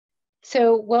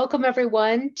So welcome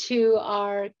everyone to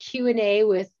our Q&A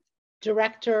with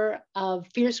Director of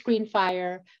Fierce Green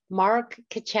Fire, Mark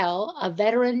Kitchell, a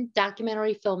veteran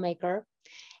documentary filmmaker.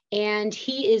 And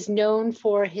he is known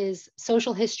for his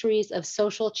social histories of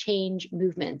social change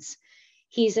movements.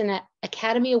 He's an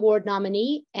Academy Award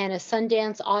nominee and a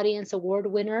Sundance Audience Award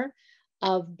winner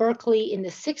of Berkeley in the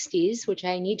 60s, which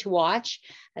I need to watch.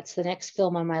 That's the next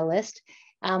film on my list.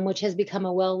 Which has become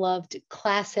a well-loved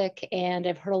classic, and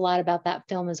I've heard a lot about that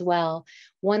film as well.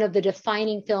 One of the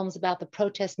defining films about the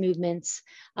protest movements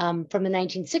from the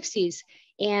 1960s.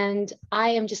 And I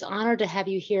am just honored to have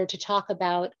you here to talk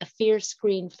about A Fierce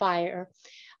Green Fire.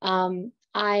 I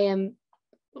am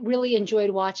really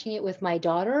enjoyed watching it with my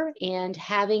daughter and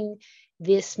having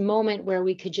this moment where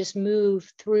we could just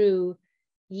move through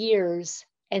years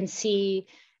and see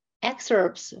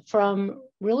excerpts from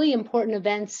really important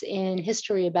events in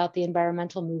history about the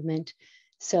environmental movement.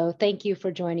 So thank you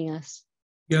for joining us.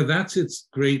 Yeah, that's its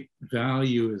great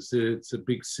value, is that it's a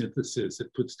big synthesis.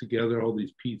 It puts together all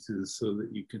these pieces so that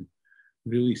you can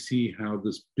really see how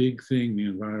this big thing, the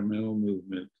environmental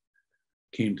movement,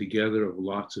 came together of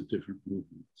lots of different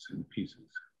movements and pieces,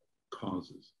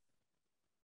 causes.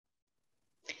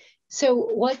 So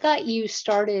what got you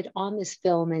started on this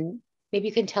film? And maybe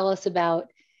you can tell us about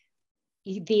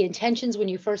the intentions when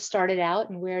you first started out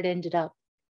and where it ended up.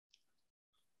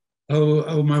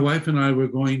 My wife and I were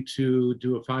going to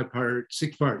do a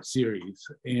six-part series.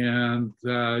 And,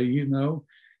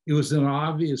 it was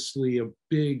obviously a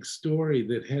big story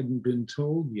that hadn't been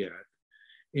told yet.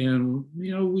 And,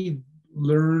 we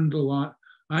learned a lot.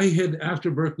 After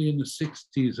Berkeley in the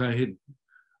 60s, I had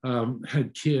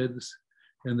had kids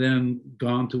and then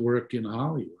gone to work in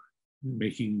Hollywood,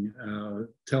 making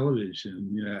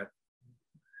television.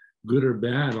 Good or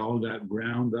bad, all got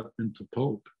ground up into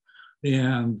pulp.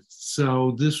 And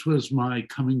so this was my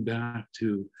coming back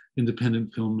to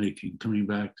independent filmmaking, coming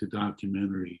back to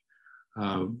documentary.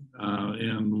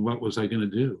 And what was I going to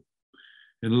do?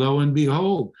 And lo and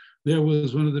behold, there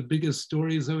was one of the biggest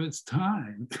stories of its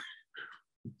time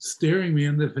staring me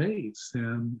in the face.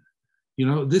 And,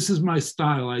 this is my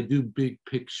style. I do big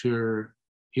picture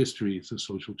histories of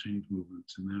social change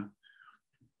movements. And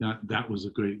that was a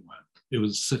great one. It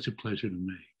was such a pleasure to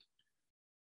make.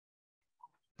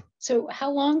 So how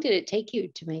long did it take you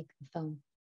to make the film?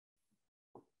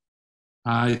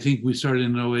 I think we started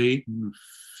in 2008 and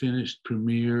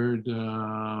premiered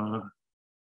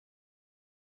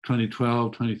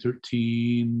 2012,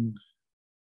 2013,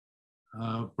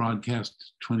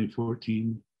 broadcast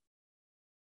 2014.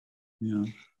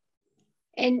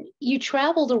 And you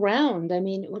traveled around. I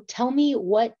mean, tell me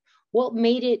what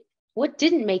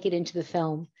didn't make it into the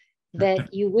film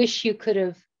that you wish you could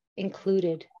have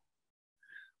included?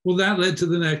 Well, that led to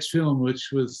the next film,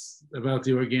 which was about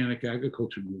the organic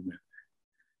agriculture movement.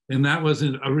 And that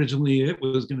wasn't originally, it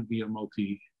was going to be a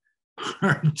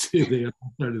multi-part too. They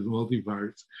started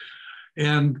multi-parts.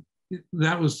 And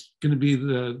that was going to be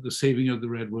the saving of the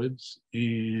redwoods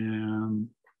and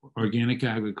organic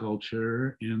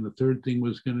agriculture. And the third thing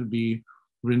was going to be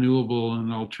renewable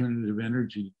and alternative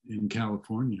energy in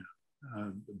California.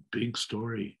 A big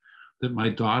story that my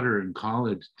daughter in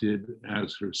college did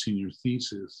as her senior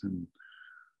thesis. And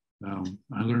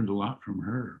I learned a lot from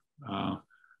her.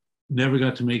 Never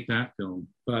got to make that film,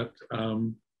 but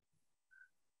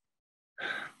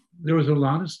there was a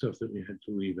lot of stuff that we had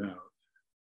to leave out.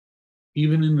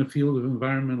 Even in the field of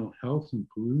environmental health and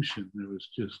pollution, there was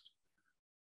just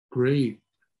great,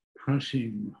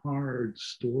 crushing, hard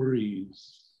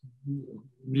stories,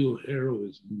 real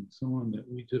heroism and so on that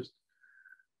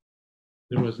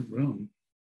there wasn't room.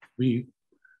 We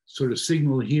sort of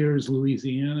signal, here's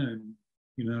Louisiana and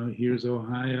here's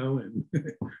Ohio, and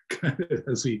kind of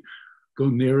as we go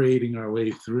narrating our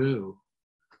way through.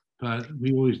 But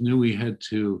we always knew we had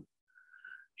to,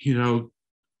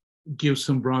 give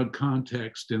some broad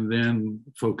context and then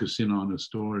focus in on a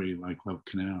story like Love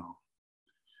Canal.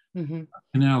 Mm-hmm.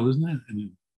 Canal, isn't that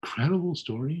an incredible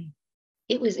story?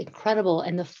 It was incredible.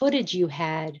 And the footage you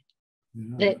had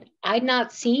that I'd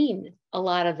not seen a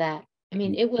lot of that. I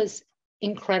mean, it was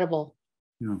incredible.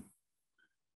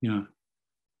 Yeah.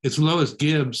 It's Lois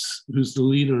Gibbs, who's the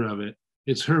leader of it.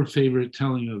 It's her favorite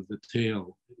telling of the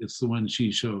tale. It's the one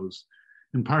she shows,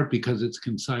 in part because it's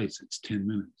concise. It's 10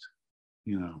 minutes,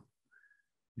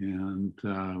 And,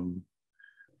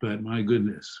 but my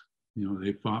goodness,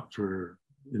 they fought for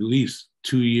at least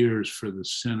 2 years for the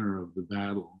center of the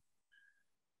battle.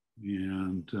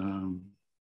 And,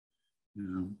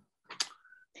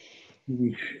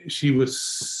 she was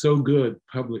so good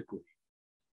publicly.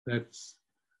 That's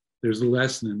there's a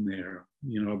lesson in there,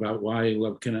 about why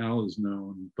Love Canal is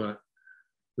known, but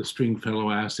the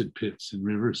Stringfellow acid pits in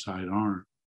Riverside aren't,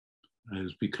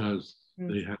 is because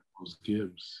they had those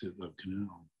Gibbs at Love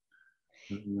Canal.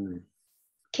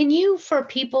 Can you, for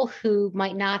people who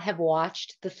might not have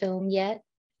watched the film yet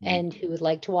and who would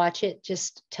like to watch it,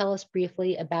 just tell us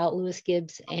briefly about Lewis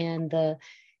Gibbs and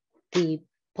the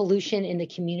pollution in the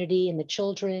community and the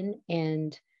children?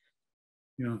 And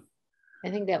I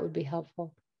think that would be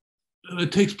helpful.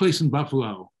 It takes place in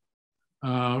Buffalo,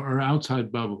 or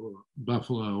outside Buffalo,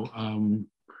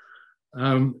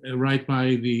 right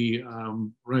by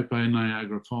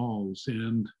Niagara Falls.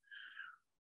 And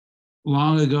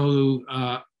long ago,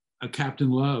 a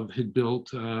Captain Love had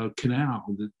built a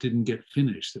canal that didn't get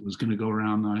finished, that was going to go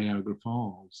around Niagara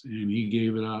Falls, and he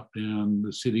gave it up, and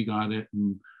the city got it,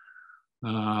 and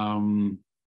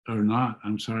or not,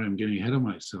 I'm sorry, I'm getting ahead of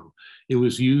myself. It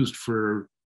was used for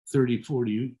 30,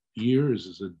 40 years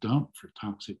as a dump for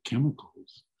toxic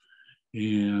chemicals.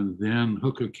 And then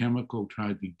Hooker Chemical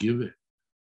tried to give it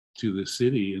to the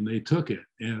city, and they took it,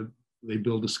 and they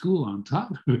built a school on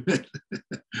top of it.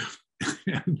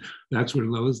 And that's where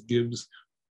Lois Gibbs'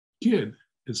 kid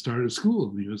had started school,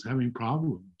 and he was having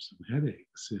problems and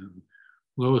headaches. And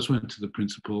Lois went to the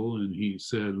principal, and he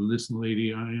said, "Listen,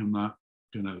 lady, I am not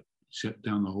going to shut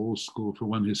down the whole school for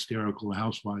one hysterical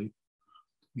housewife."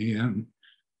 And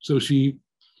so she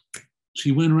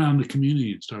went around the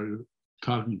community and started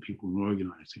talking to people and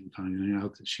organizing, finding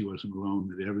out that she wasn't alone,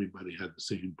 that everybody had the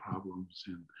same problems.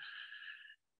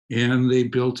 And they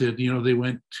built it, they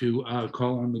went to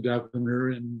call on the governor,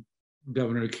 and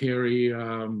Governor Carey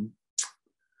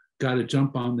got a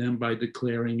jump on them by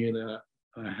declaring it a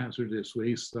hazardous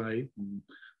waste site.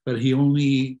 But he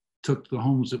only took the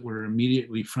homes that were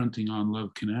immediately fronting on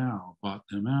Love Canal, bought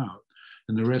them out,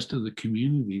 and the rest of the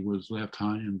community was left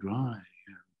high and dry.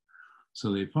 And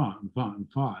so they fought and fought and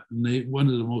fought. And one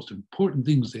of the most important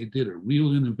things they did, a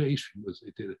real innovation, was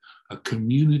they did a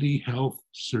community health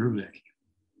survey.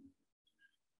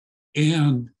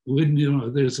 And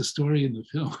there's a story in the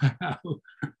film,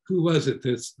 who was it?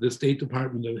 The State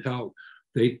Department of Health.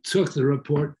 They took the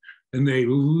report and they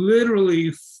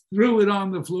literally threw it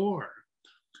on the floor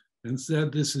and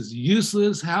said, "This is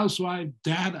useless housewife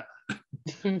data."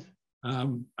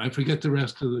 I forget the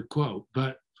rest of the quote,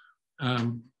 but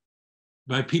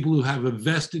by people who have a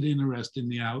vested interest in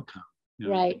the outcome.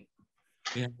 Right.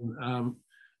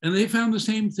 And they found the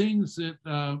same things that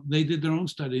they did their own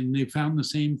study, and they found the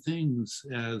same things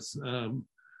as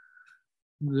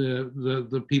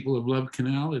the people of Love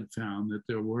Canal had found, that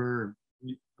there were,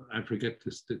 I forget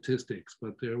the statistics,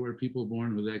 but there were people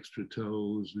born with extra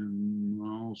toes and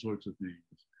all sorts of things.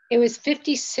 It was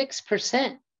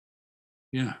 56%.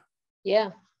 Yeah.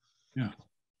 Yeah. Yeah.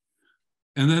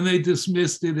 And then they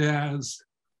dismissed it as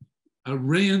a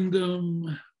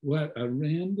random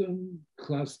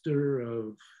cluster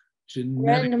of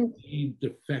genetically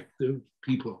defective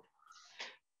people.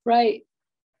 Right.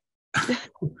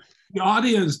 The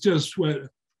audience just went,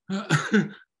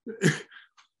 and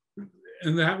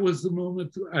that was the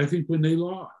moment, I think, when they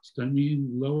lost. I mean,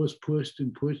 Lois pushed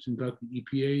and pushed and got the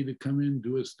EPA to come in,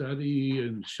 do a study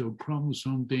and show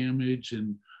chromosome damage,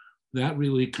 and that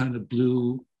really kind of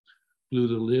blew the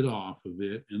lid off of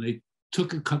it. And they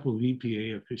took a couple of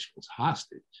EPA officials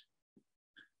hostage.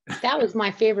 That was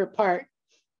my favorite part.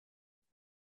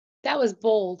 That was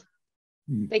bold.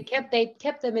 They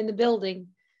kept them in the building.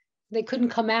 They couldn't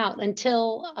come out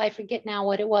until, I forget now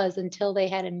what it was, until they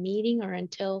had a meeting, or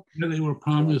until... Yeah, they were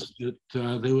promised that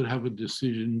they would have a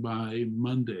decision by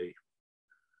Monday.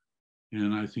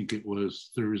 And I think it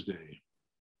was Thursday.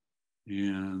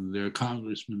 And their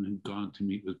congressman had gone to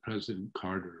meet with President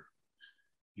Carter.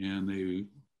 And they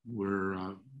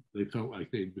felt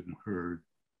like they'd been heard.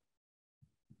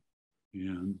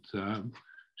 And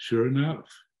sure enough,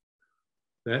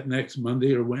 that next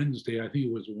Monday or Wednesday, I think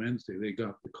it was Wednesday, they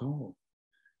got the call.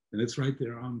 And it's right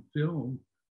there on film,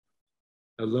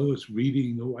 Lois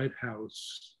reading the White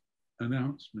House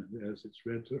announcement as it's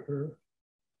read to her.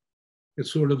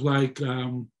 It's sort of like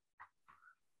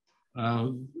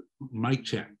mic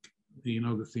check,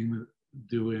 the thing that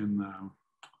do in,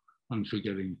 I'm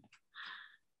forgetting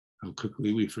how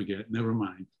quickly we forget, never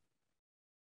mind.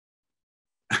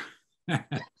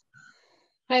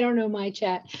 I don't know my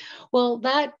chat. Well,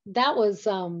 that was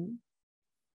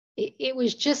it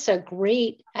was just a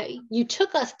great, you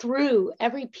took us through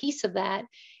every piece of that,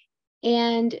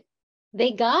 and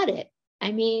they got it.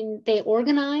 I mean, they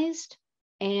organized,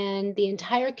 and the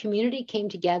entire community came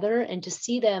together, and to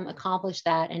see them accomplish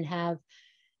that and have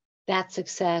that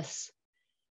success.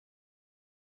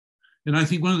 And I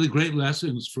think one of the great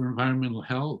lessons for environmental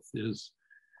health is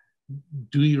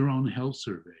do your own health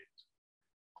surveys.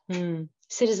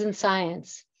 Citizen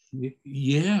science.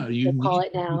 Yeah, you call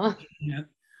it now.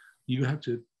 You have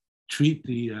to treat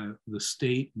the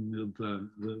state and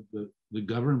the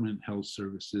government health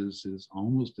services as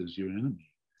almost as your enemy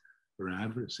or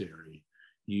adversary.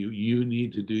 You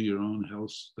need to do your own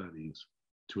health studies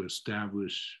to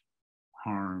establish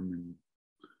harm and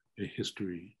a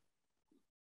history.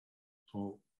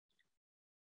 So,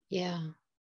 yeah.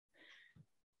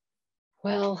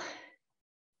 Well,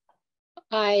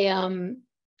 I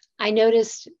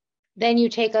noticed then you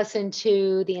take us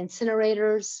into the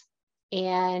incinerators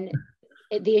and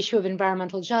the issue of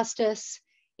environmental justice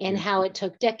and how it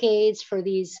took decades for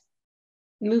these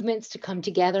movements to come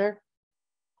together.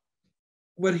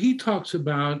 What he talks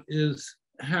about is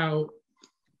how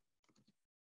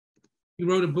he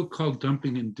wrote a book called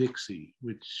Dumping in Dixie,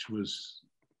 which was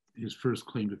his first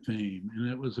claim to fame.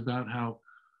 And it was about how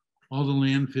all the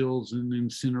landfills and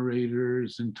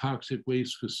incinerators and toxic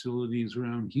waste facilities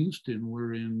around Houston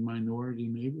were in minority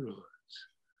neighborhoods.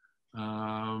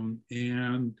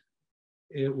 And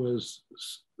it was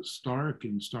stark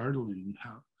and startling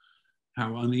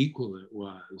how unequal it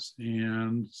was.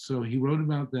 And so he wrote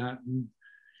about that, and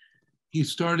he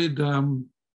started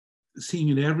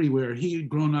seeing it everywhere. He had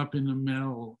grown up in the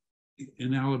middle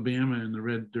in Alabama, in the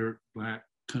red dirt black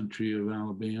country of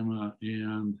Alabama,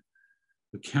 and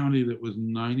a county that was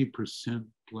 90%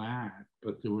 black,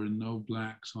 but there were no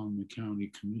blacks on the county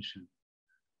commission.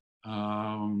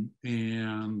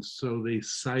 And so they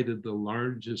cited the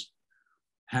largest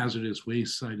hazardous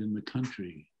waste site in the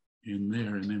country in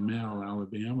Emelle,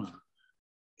 Alabama.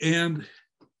 And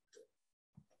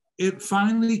it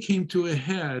finally came to a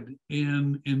head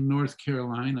in North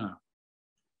Carolina.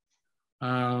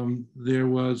 There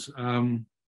was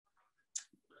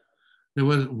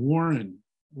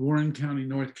Warren County,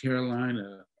 North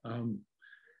Carolina.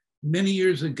 Many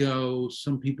years ago,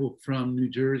 some people from New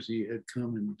Jersey had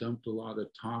come and dumped a lot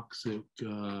of toxic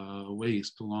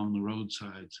waste along the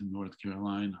roadsides in North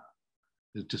Carolina.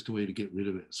 It's just a way to get rid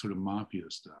of it, sort of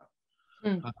mafia stuff.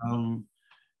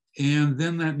 And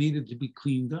then that needed to be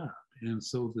cleaned up. And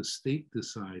so the state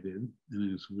decided,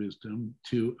 in its wisdom,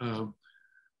 to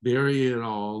bury it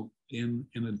all in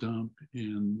a dump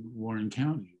in Warren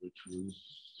County, which was,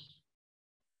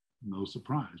 no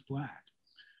surprise, black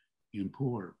and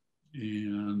poor.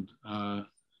 And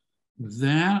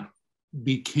that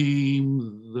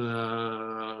became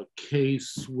the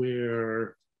case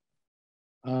where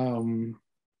the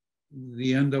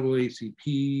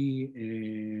NAACP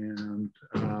and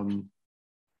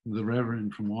the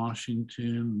Reverend from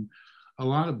Washington, a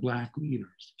lot of black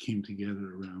leaders came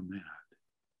together around that.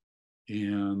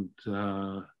 And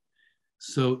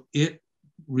so it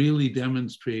really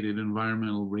demonstrated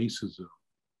environmental racism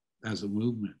as a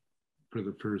movement for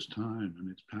the first time,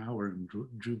 and its power, and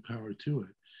drew power to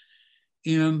it.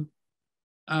 And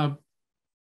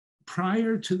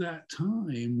prior to that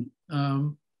time,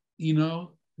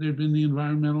 there'd been the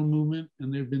environmental movement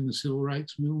and there'd been the civil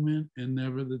rights movement, and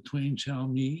never the twain shall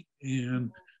meet, and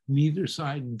neither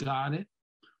side got it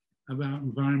about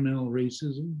environmental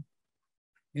racism.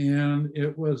 And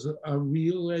it was a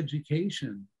real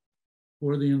education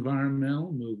for the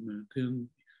environmental movement. And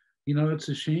it's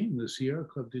a shame the Sierra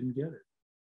Club didn't get it.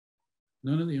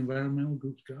 None of the environmental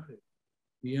groups got it.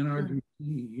 The NRDC,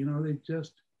 they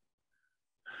just,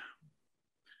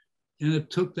 and it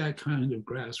took that kind of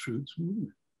grassroots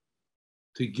movement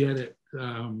to get it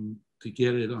on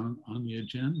the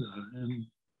agenda. And,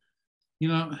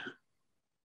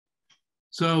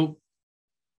 so,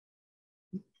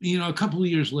 a couple of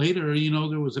years later,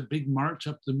 there was a big march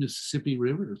up the Mississippi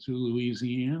River through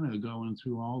Louisiana, going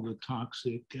through all the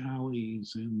toxic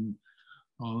alleys and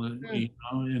all that,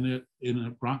 and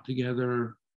it brought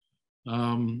together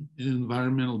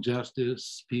environmental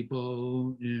justice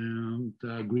people and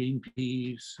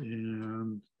Greenpeace,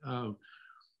 and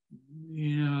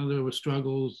there were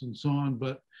struggles and so on,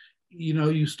 but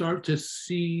you start to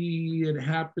see it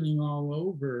happening all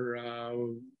over.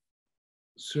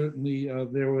 Certainly,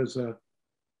 there was a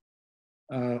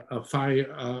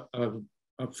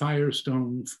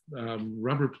Firestone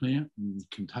rubber plant in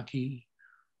Kentucky.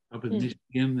 Up in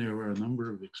Michigan, there were a number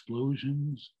of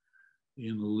explosions.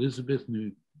 In Elizabeth,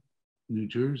 New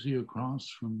Jersey, across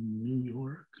from New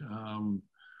York,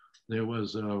 there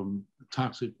was a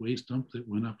toxic waste dump that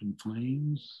went up in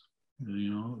flames. There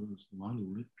was a lot of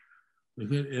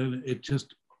it, and it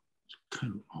just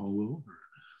kind of all over.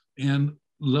 And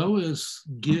Lois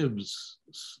Gibbs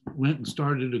went and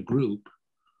started a group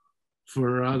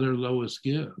for other Lois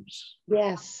Gibbs.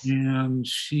 Yes. And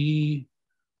she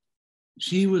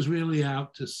was really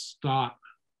out to stop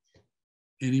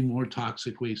any more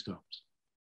toxic waste dumps.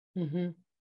 Mm-hmm.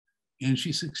 And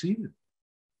she succeeded.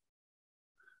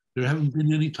 There haven't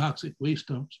been any toxic waste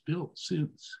dumps built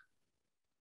since,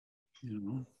 you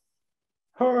know.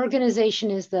 Her organization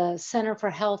is the Center for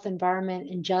Health, Environment,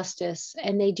 and Justice,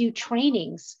 and they do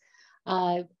trainings,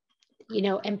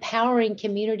 empowering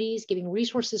communities, giving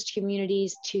resources to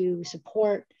communities to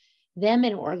support them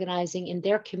in organizing in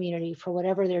their community for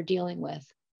whatever they're dealing with.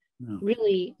 Yeah.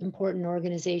 Really important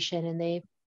organization, and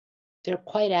they're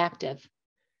quite active.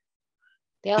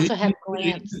 They also have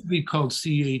grants. It used to be called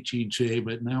CHEJ,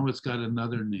 but now it's got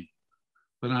another name.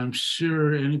 But I'm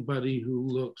sure anybody who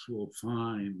looks will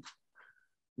find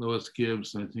Lois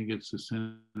Gibbs. I think it's the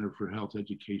Center for Health,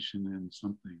 Education, and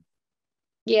something.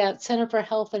 Yeah, Center for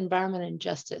Health, Environment, and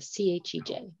Justice,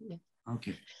 CHEJ. Yeah.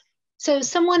 Okay. So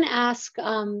someone asked,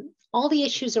 all the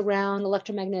issues around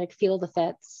electromagnetic field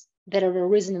effects that have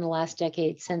arisen in the last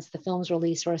decade since the film's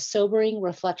release are a sobering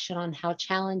reflection on how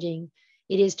challenging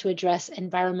it is to address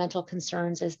environmental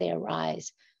concerns as they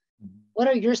arise. What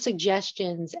are your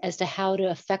suggestions as to how to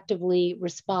effectively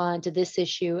respond to this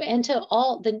issue and to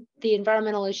all the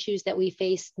environmental issues that we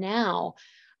face now,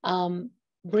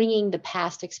 bringing the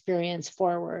past experience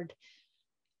forward?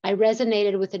 I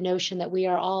resonated with the notion that we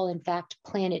are all, in fact,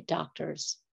 planet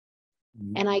doctors.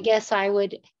 Mm-hmm. And I guess I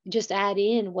would just add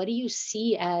in, what do you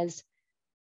see as,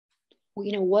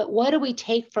 what do we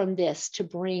take from this to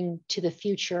bring to the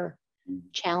future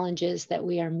challenges that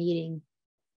we are meeting?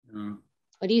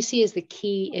 What do you see as the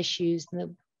key issues and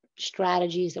the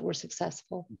strategies that were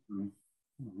successful? Mm-hmm.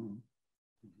 Mm-hmm.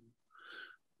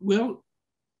 Well,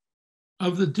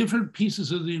 of the different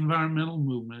pieces of the environmental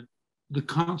movement, the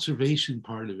conservation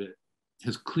part of it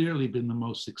has clearly been the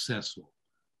most successful.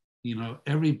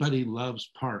 Everybody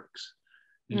loves parks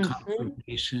and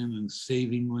conservation and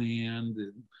saving land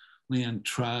and land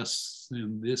trusts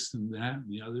and this and that and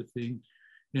the other thing.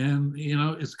 And,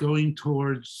 it's going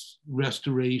towards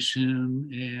restoration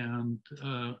and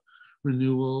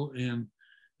renewal. And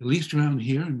at least around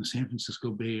here in the San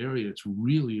Francisco Bay Area, it's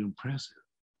really impressive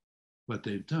what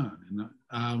they've done.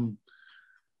 And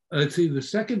let's see, the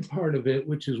second part of it,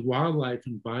 which is wildlife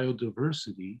and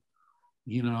biodiversity,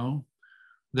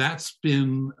 that's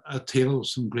been a tale of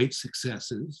some great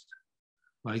successes,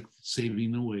 like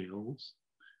saving the whales.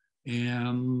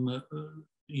 And,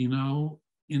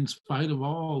 in spite of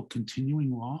all continuing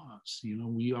loss,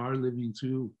 we are living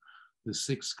through the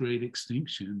 6th great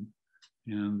extinction.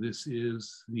 And this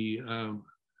is the,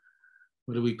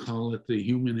 what do we call it? The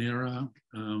human era.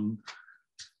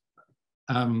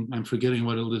 I'm forgetting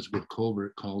what Elizabeth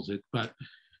Colbert calls it, but,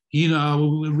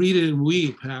 read it and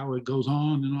weep how it goes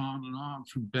on and on and on,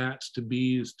 from bats to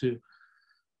bees to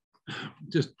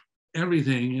just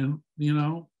everything.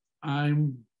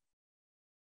 And,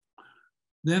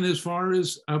 then as far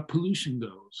as pollution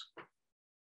goes,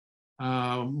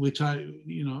 which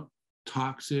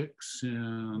toxics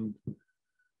and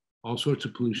all sorts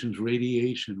of pollutions,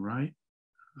 radiation, right?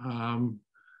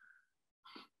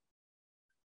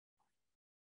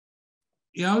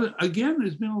 Again,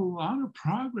 there's been a lot of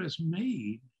progress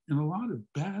made and a lot of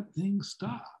bad things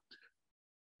stopped.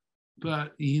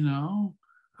 But, it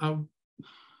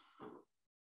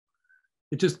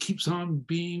just keeps on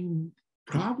being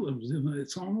problems. And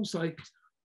it's almost like,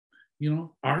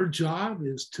 our job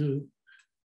is to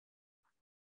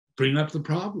bring up the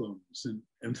problems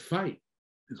and fight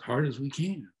as hard as we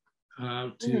can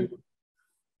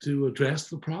to address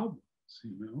the problems,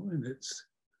 and it's,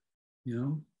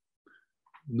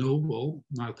 noble,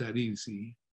 not that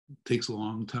easy. It takes a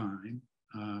long time.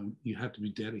 You have to be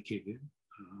dedicated.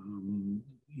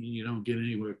 You don't get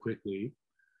anywhere quickly. You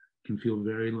can feel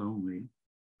very lonely.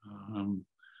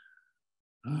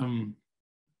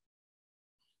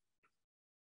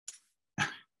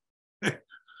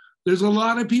 There's a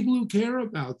lot of people who care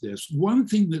about this. One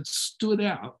thing that stood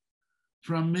out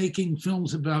from making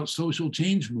films about social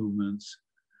change movements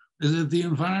is that the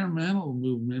environmental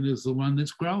movement is the one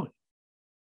that's growing.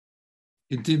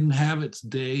 It didn't have its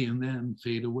day and then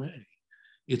fade away.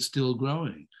 It's still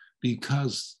growing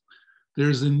because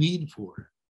there's a need for it.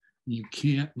 You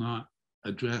can't not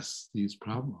address these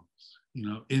problems.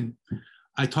 And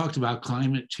I talked about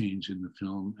climate change in the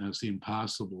film as the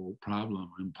impossible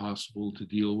problem, impossible to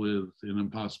deal with and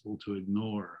impossible to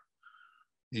ignore.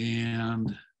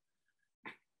 And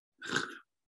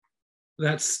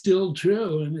that's still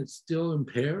true, and it's still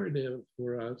imperative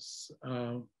for us.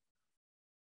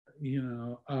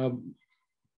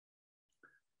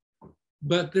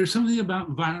 But there's something about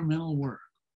environmental work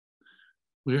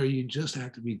where you just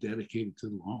have to be dedicated to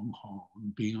the long haul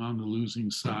and being on the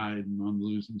losing side and on the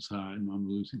losing side and on the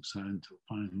losing side until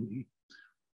finally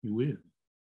you win.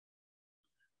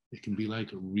 It can be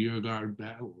like a rearguard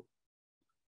battle,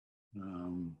 you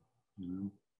know.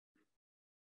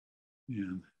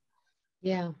 And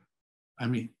yeah, I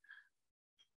mean,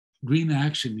 Green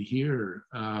Action here,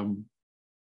 I'm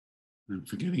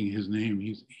forgetting his name.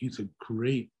 He's a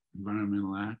great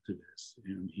environmental activist,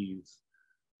 and he's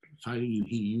fighting, and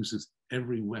he uses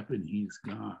every weapon he's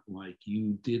got. Like,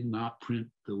 you did not print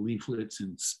the leaflets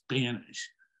in Spanish.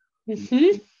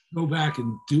 Go back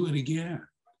and do it again.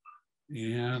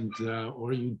 And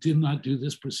or you did not do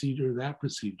this procedure or that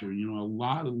procedure. You know, a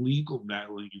lot of legal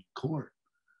battling in court,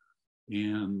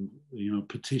 and you know,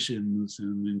 petitions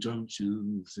and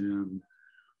injunctions, and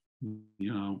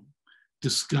you know,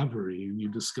 discovery. And you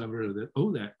discover that,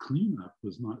 oh, that cleanup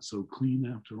was not so clean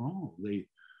after all. They,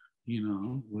 you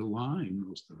know, were lying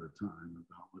most of the time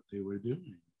about what they were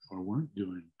doing or weren't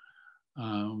doing.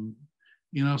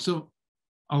 You know, so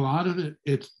a lot of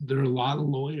it, there are a lot of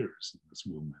lawyers in this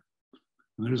movement.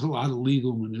 And there's a lot of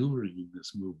legal maneuvering in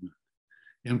this movement.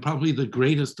 And probably the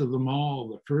greatest of them all,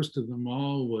 the first of them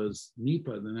all, was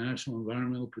NEPA, the National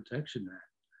Environmental Protection Act,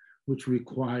 which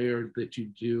required that you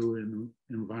do an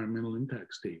environmental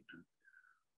impact statement.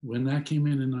 When that came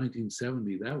in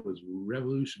 1970, that was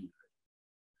revolutionary.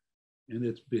 And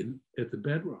it's been at the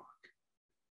bedrock.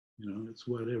 You know, it's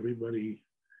what everybody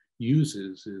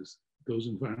uses, is those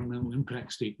environmental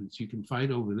impact statements. You can fight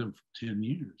over them for 10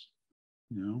 years,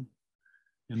 you know,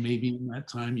 and maybe in that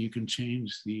time you can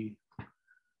change the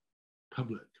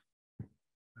public.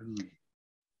 I don't know.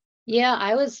 yeah.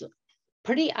 I was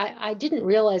pretty, I didn't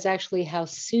realize actually how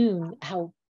soon,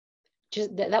 how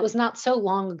just that was not so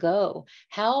long ago.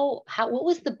 What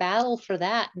was the battle for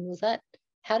that? And was that,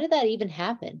 how did that even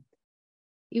happen?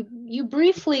 You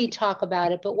briefly talk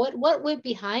about it, but what went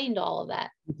behind all of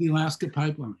that? The Alaska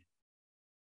pipeline.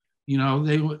 You know,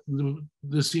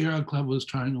 the Sierra Club was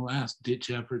trying a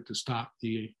last-ditch effort to stop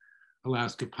the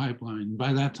Alaska pipeline.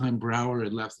 By that time, Brower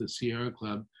had left the Sierra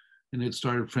Club and had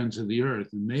started Friends of the Earth,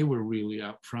 and they were really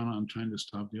out front on trying to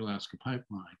stop the Alaska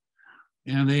pipeline.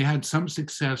 And they had some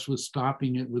success with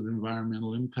stopping it with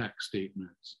environmental impact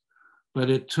statements, but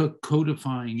it took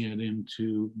codifying it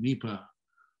into NEPA,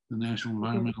 the National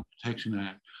Environmental Protection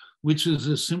Act, which is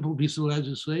a simple piece of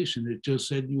legislation. It just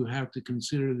said you have to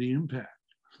consider the impact.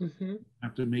 Mm-hmm.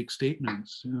 Have to make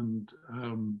statements, and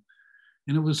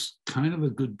it was kind of a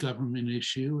good government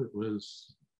issue. It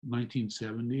was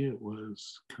 1970. It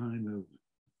was kind of,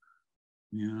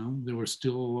 you know, there were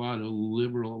still a lot of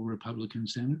liberal Republican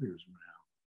senators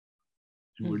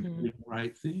around who were doing the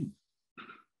right thing.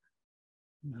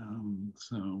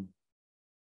 So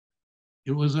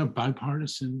it was a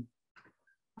bipartisan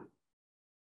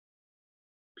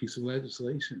piece of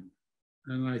legislation,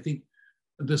 and I think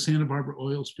the Santa Barbara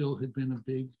oil spill had been a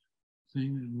big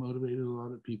thing and motivated a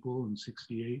lot of people in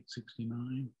 68,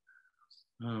 69.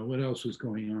 What else was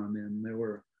going on then? There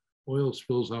were oil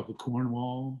spills off of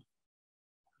Cornwall.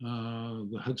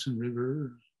 The Hudson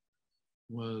River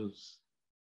was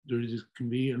dirty as can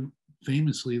be. And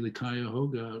famously, the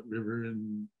Cuyahoga River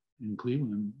in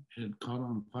Cleveland had caught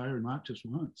on fire not just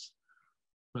once,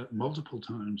 but multiple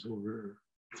times over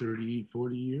 30,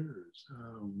 40 years.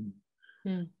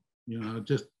 You know,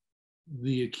 just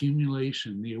the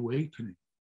accumulation, the awakening.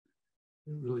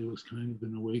 It really was kind of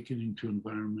an awakening to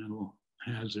environmental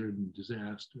hazard and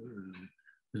disaster and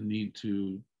the need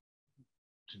to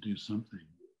do something.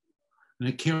 And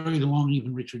it carried along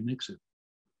even Richard Nixon.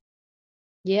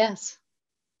 Yes.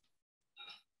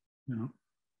 You know?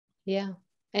 Yeah.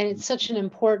 And it's such an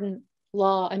important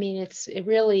law. I mean, it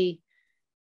really,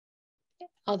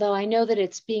 although I know that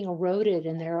it's being eroded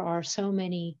and there are so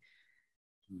many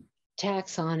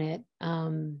tax on it.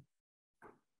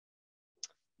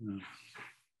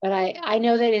 But I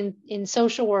know that in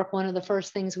social work, one of the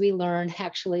first things we learn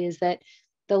actually is that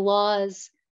the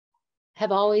laws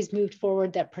have always moved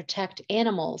forward that protect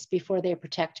animals before they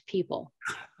protect people.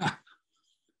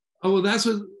 Oh, well, that's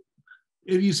what,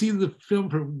 if you see the film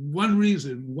for one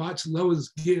reason, watch Lois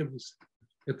Gibbs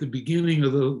at the beginning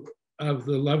of the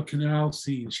Love Canal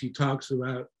scene. She talks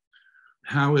about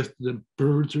how if the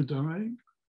birds are dying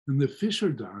and the fish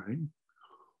are dying,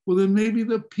 well, then maybe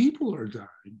the people are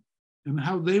dying, and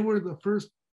how they were the first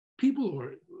people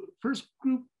or first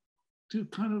group to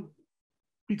kind of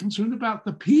be concerned about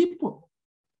the people.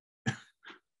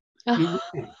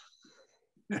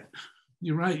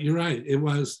 You're right. It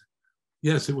was,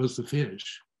 yes, it was the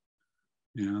fish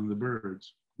and the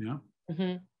birds. Yeah.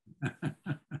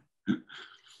 Mm-hmm.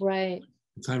 Right.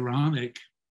 It's ironic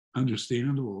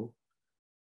understandable,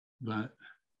 but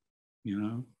you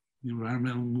know, the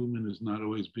environmental movement has not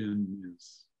always been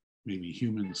as maybe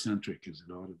human-centric as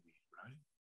it ought to be, right?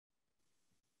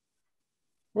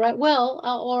 Right. Well,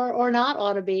 or not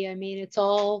ought to be. I mean, it's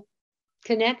all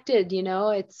connected, you know,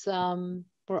 it's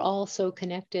we're all so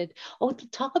connected. Oh,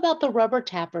 talk about the rubber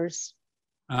tappers.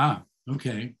 Ah,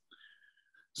 okay.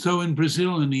 So in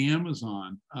Brazil, in the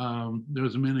Amazon, there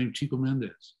was a man named Chico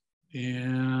Mendes,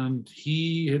 and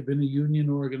he had been a union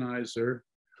organizer.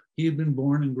 He had been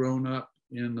born and grown up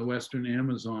in the Western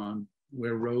Amazon,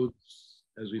 where roads,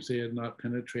 as we say, had not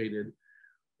penetrated.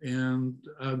 And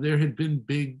there had been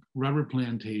big rubber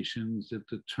plantations at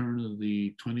the turn of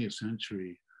the 20th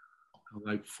century,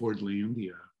 like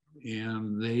Fordlandia.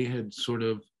 And they had sort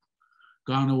of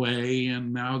gone away,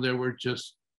 and now there were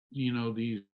just, you know,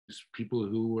 these people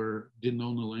who didn't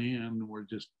own the land, were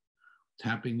just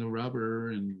tapping the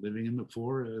rubber and living in the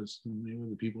forest, and they were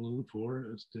the people of the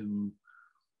forest. And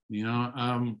you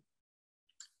know,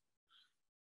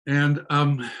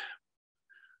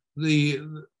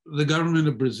 the government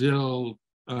of Brazil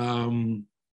announced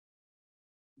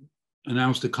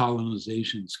a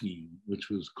colonization scheme, which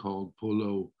was called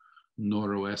Polo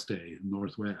Noroeste,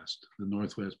 Northwest, the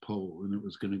Northwest Pole, and it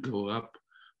was going to go up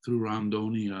through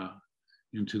Rondônia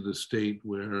into the state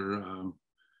where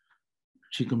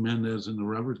Chico Mendes and the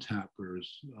rubber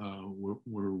tappers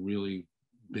were really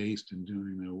based in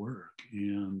doing their work.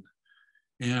 And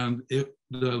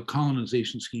the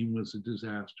colonization scheme was a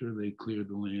disaster. They cleared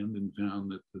the land and found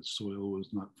that the soil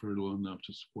was not fertile enough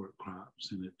to support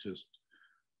crops, and it just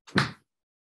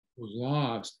was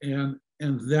lost. And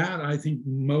that, I think,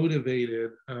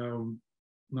 motivated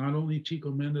not only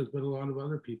Chico Mendes, but a lot of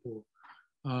other people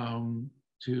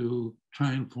to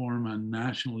try and form a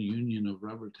national union of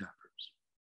rubber tappers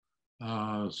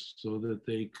so that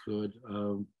they could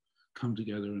come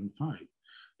together and fight.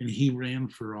 And he ran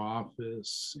for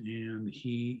office, and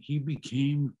he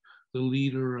became the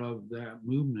leader of that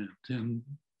movement. And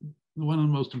one of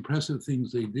the most impressive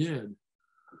things they did,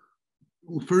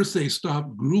 well, first they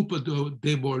stopped Grupo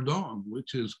de Bordão,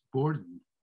 which is Borden.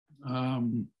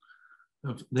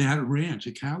 They had a ranch,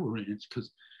 a cattle ranch,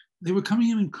 because they were coming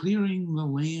in and clearing the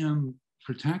land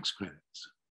for tax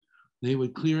credits. They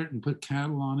would clear it and put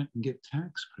cattle on it and get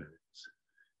tax credits.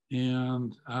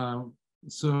 And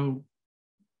so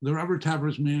the rubber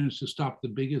tappers managed to stop the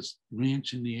biggest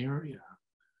ranch in the area.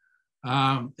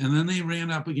 And then they ran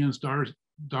up against Darley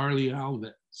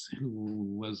Alves,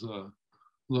 who was a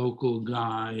local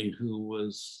guy who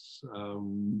was,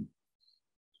 you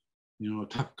know, a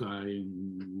tough guy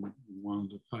and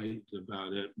wanted to fight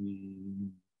about it.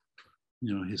 And,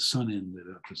 you know, his son ended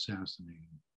up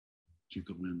assassinating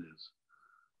Chico Mendes.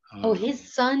 Oh,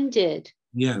 his son did?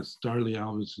 Yes, Darley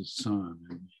Alves' son.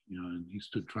 And, you know, and he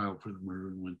stood trial for the murder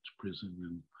and went to prison.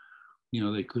 And, you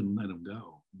know, they couldn't let him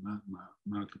go, not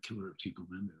the killer of Chico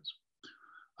Mendes.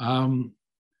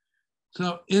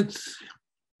 So it's,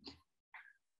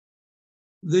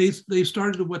 they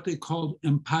started what they called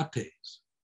empates,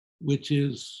 which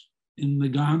is in the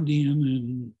Gandhian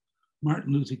and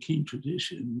Martin Luther King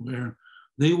tradition, where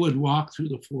they would walk through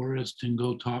the forest and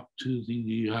go talk to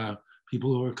the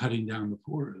people who were cutting down the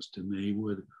forest, and they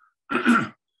would,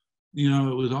 you know,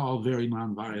 it was all very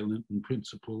nonviolent in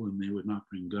principle, and they would not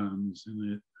bring guns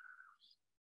in it.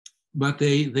 But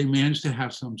they managed to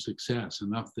have some success,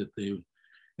 enough that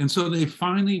and so they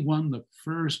finally won the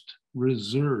first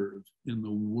reserve in the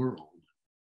world.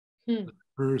 The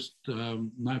first,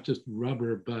 not just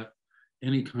rubber, but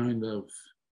any kind of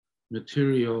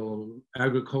material,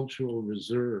 agricultural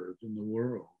reserve in the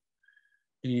world.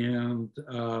 And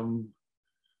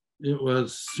it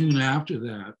was soon after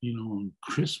that, you know, on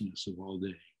Christmas of all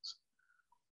days,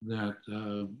 that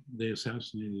they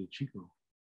assassinated Chico.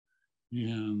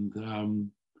 And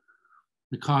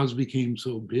the cause became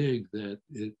so big that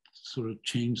it sort of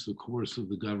changed the course of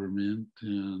the government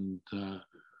and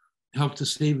helped to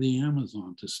save the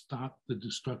Amazon, to stop the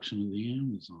destruction of the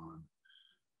Amazon.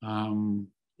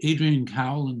 Adrian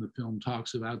Cowell in the film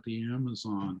talks about the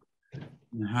Amazon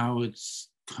and how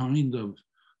it's kind of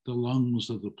the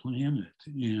lungs of the planet.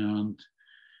 And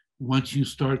once you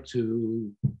start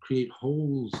to create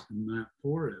holes in that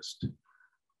forest,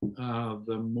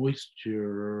 the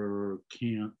moisture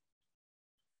can't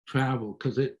travel,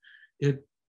 because it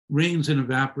rains and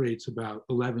evaporates about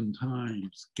 11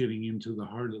 times getting into the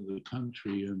heart of the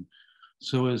country. And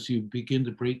so as you begin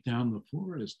to break down the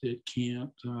forest, it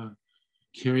can't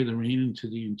carry the rain into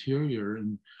the interior.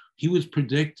 And he was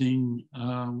predicting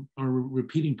or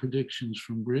repeating predictions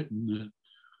from Britain that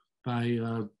by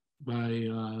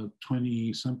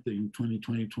 2020,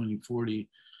 2040,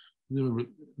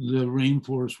 the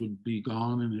rainforest would be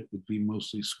gone and it would be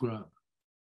mostly scrub.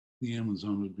 The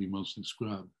Amazon would be mostly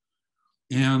scrub.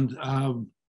 And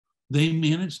they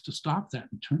managed to stop that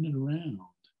and turn it around.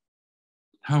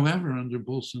 However, under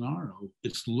Bolsonaro,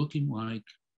 it's looking like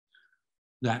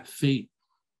that fate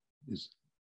is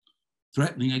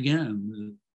threatening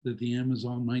again, that the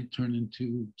Amazon might turn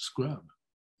into scrub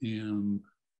and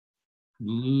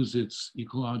lose its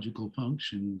ecological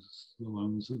functions, the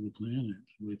lungs of the planet,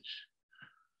 which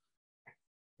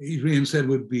Adrian said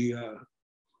would be a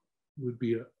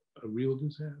real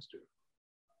disaster.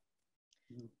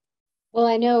 Well,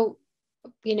 I know,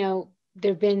 there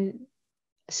have been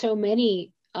so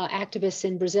many activists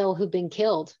in Brazil who've been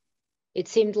killed. It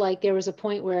seemed like there was a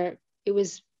point where it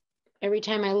was, every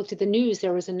time I looked at the news,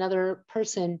 there was another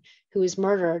person who was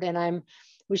murdered. And I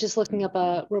was just looking up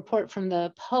a report from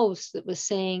the Post that was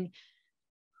saying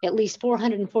at least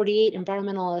 448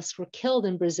 environmentalists were killed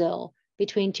in Brazil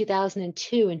between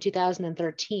 2002 and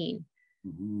 2013.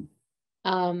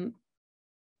 Mm-hmm.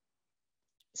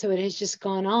 So it has just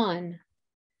gone on.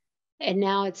 And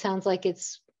now it sounds like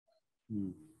it's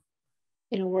in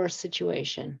a worse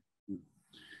situation.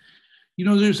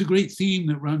 There's a great theme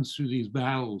that runs through these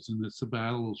battles, and it's the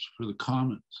battles for the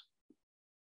commons.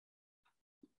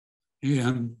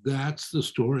 And that's the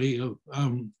story of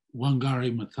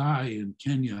Wangari Maathai in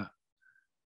Kenya,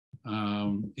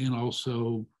 and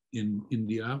also in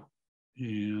India,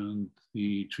 and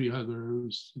the tree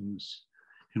huggers in the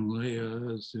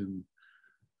Himalayas, and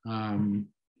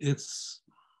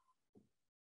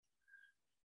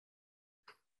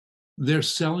they're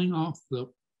selling off the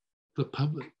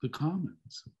public, the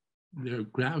commons. They're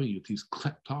grabbing at these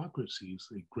kleptocracies.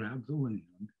 They grab the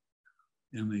land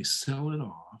and they sell it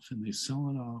off, and they sell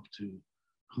it off to,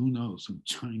 who knows, some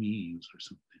Chinese or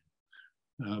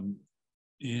something.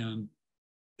 And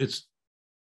it's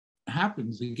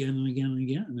happens again and again and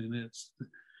again, and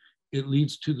it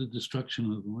leads to the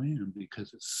destruction of the land,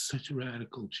 because it's such a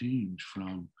radical change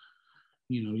from,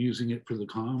 using it for the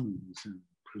commons and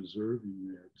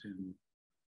preserving it,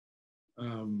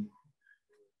 and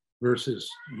versus,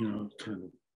 kind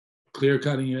of clear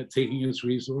cutting it, taking its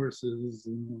resources,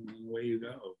 and away you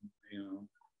go.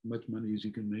 Much money as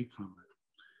you can make from it.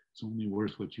 It's only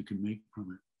worth what you can make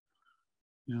from it.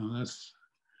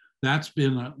 That's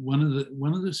been one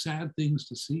of the sad things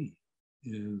to see,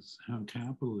 is how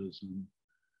capitalism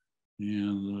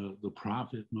and the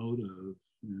profit motive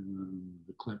and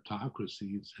the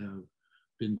kleptocracies have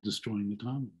been destroying the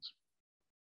commons.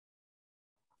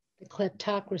 The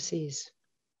kleptocracies.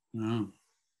 Yeah.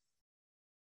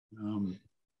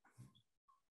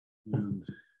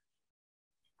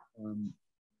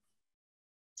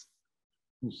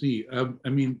 We'll see. I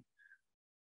mean,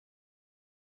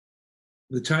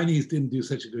 the Chinese didn't do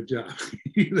such a good job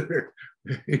either.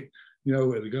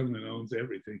 Where the government owns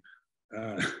everything.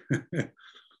 The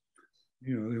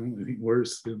only thing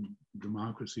worse than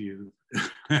democracy is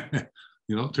the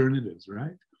alternatives,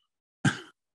 right?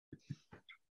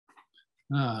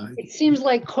 It seems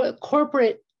like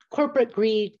corporate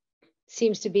greed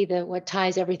seems to be what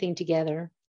ties everything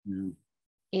together. Yeah.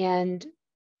 And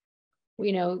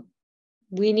we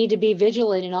need to be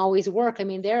vigilant and always work. I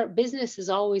mean, their business is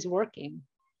always working.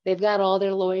 They've got all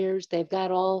their lawyers. They've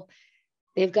got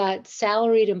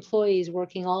salaried employees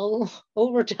working all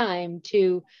overtime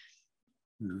to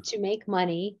make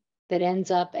money that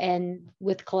ends up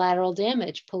with collateral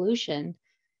damage, pollution.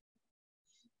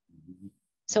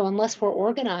 So unless we're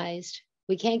organized,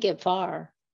 we can't get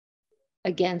far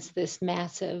against this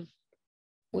massive,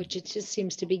 which it just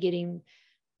seems to be getting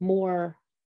more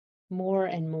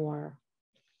and more.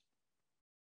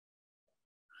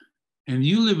 And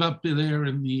you live up there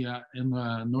in the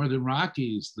Northern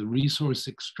Rockies, the resource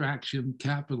extraction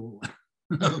capital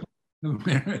of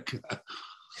America.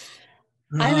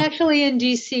 I'm actually in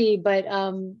DC, but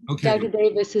okay. Dr.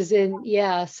 Davis is in,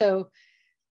 so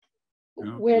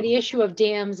where the issue of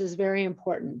dams is very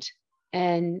important.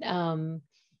 And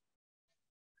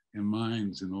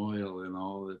mines and oil and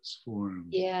all its forms.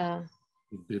 Yeah.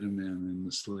 The bitumen and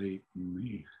the slate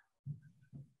and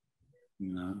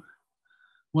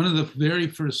one of the very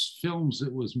first films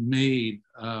that was made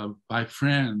by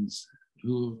friends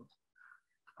who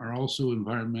are also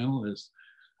environmentalists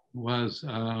was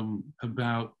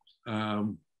about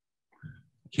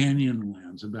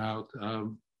canyonlands, about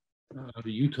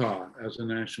Utah as a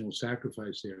national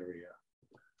sacrifice area.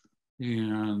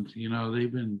 And,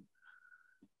 they've been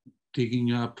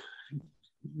digging up,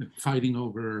 fighting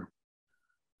over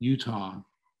Utah,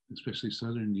 especially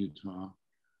southern Utah,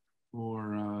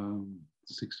 for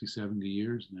 60, 70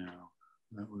 years now.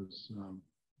 That was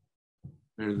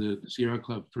where the Sierra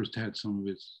Club first had some of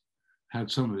its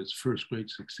first great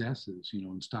successes, you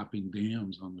know, in stopping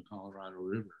dams on the Colorado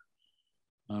River.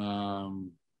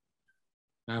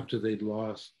 After they'd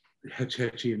lost Hetch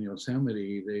Hetchy and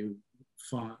Yosemite, they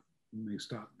fought and they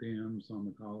stopped dams on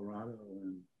the Colorado,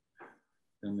 and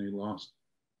then they lost,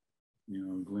 you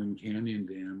know, Glen Canyon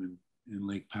Dam in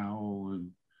Lake Powell,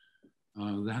 and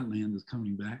that land is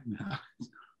coming back now.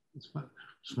 It's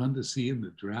fun to see in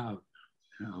the drought.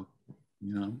 You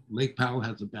know, Lake Powell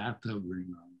has a bathtub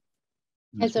ring on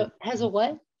it. Has a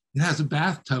what? It has a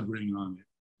bathtub ring on it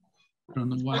from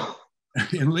the water.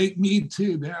 And Lake Mead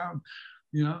too, down,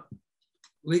 you know,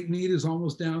 Lake Mead is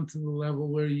almost down to the level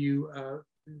where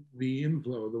the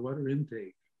inflow, the water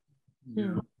intake, you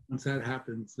know, once that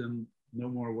happens, then no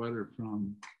more water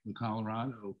from the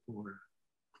Colorado for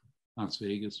Las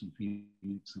Vegas and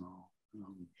Phoenix and all.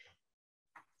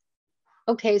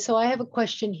 Okay, so I have a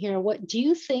question here. What do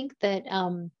you think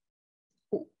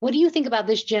about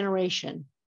this generation?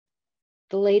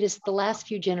 The last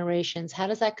few generations, how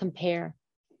does that compare?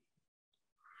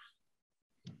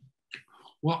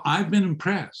 Well, I've been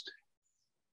impressed.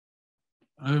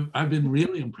 I've been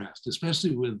really impressed,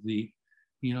 especially with the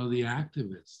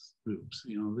activist groups.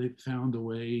 You know, they've found a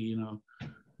way, you know,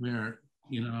 where,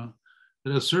 you know,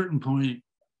 at a certain point,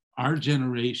 our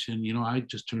generation, you know, I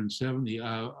just turned 70,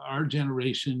 our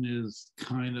generation is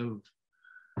kind of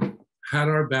had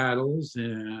our battles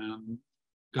and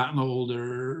gotten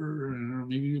older and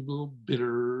maybe a little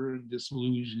bitter and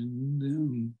disillusioned,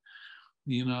 and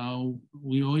you know,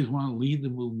 we always want to lead the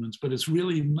movements, but it's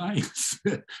really nice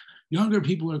that younger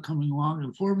people are coming along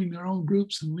and forming their own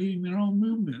groups and leading their own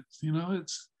movements. You know,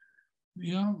 it's,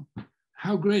 you know,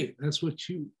 how great. That's what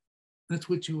you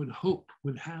would hope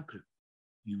would happen.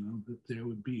 You know, that there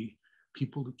would be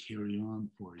people to carry on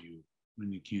for you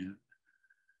when you can't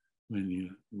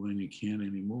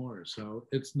anymore. So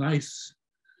it's nice.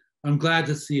 I'm glad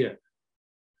to see it.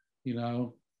 You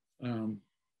know.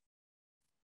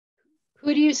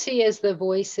 Who do you see as the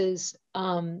voices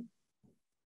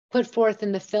put forth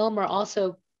in the film, or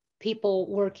also people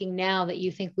working now that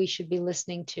you think we should be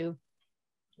listening to?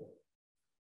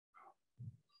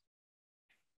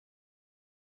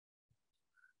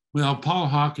 Well, Paul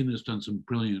Hawken has done some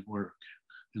brilliant work,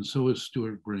 and so has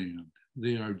Stuart Brand.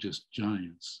 They are just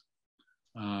giants.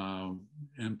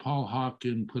 And Paul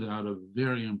Hawken put out a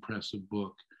very impressive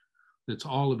book that's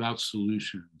all about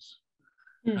solutions.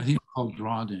 I think it's called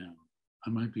Drawdown. I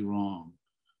might be wrong,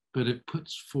 but it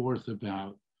puts forth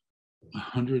about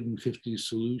 150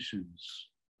 solutions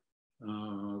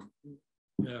for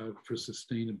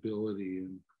sustainability.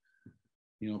 And,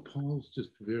 you know, Paul's just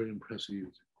very impressive. He's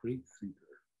a great thinker.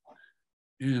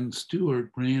 And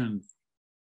Stuart Brand,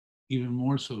 even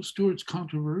more so. Stuart's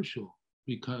controversial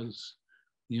because,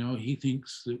 you know, he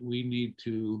thinks that we need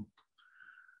to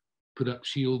put up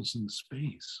shields in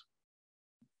space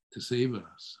to save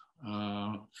us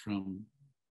from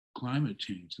climate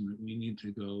change, and that we need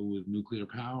to go with nuclear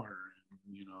power.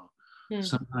 And, you know,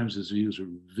 sometimes his views are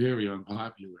very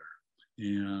unpopular,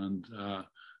 and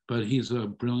but he's a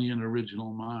brilliant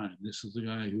original mind. This is the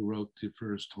guy who wrote the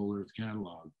first Whole Earth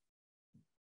catalog.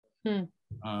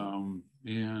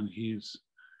 And he's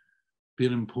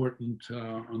been important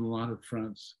on a lot of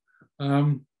fronts.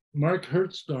 Mark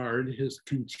Hertzgaard has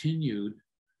continued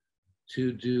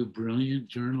to do brilliant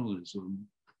journalism,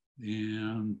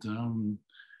 and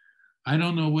I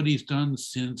don't know what he's done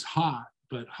since Hot,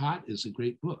 but Hot is a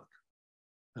great book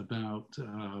about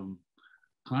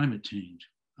climate change.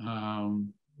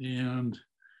 And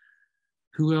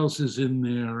who else is in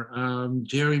there?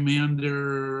 Jerry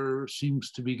Mander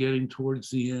seems to be getting towards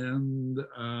the end.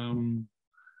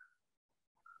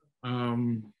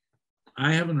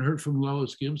 I haven't heard from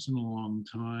Lois Gibson in a long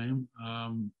time.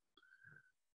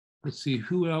 Let's see,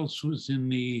 who else was in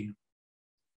the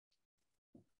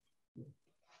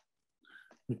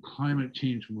climate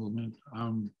change movement?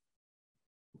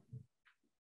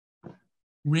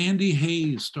 Randy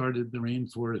Hayes started the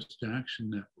Rainforest Action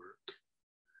Network,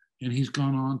 and he's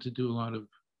gone on to do a lot of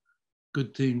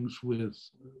good things with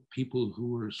people who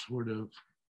were sort of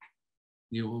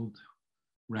the old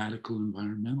radical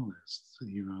environmentalists,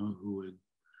 you know, who would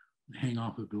hang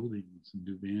off of buildings and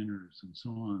do banners and so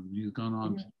on. He's gone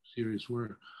on to serious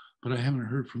work, but I haven't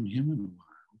heard from him in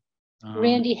a while.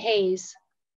 Randy Hayes.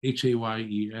 Hayes,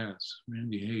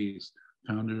 Randy Hayes,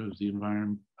 founder of the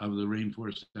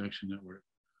Rainforest Action Network.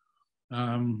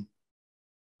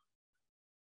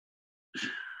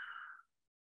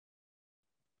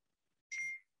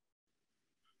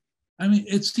 I mean,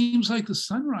 it seems like the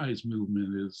Sunrise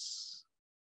Movement is,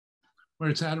 where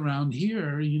it's at around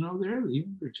here, you know, they're the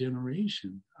younger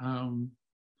generation. And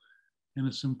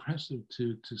it's impressive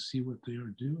to see what they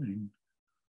are doing.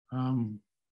 I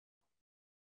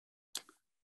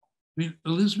mean,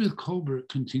 Elizabeth Colbert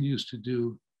continues to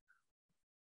do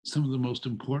some of the most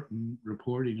important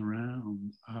reporting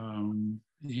around. And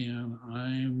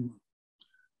I'm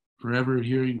forever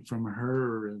hearing from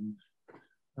her.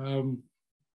 And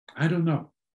I don't know.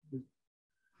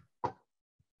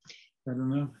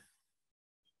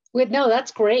 No,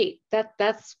 that's great.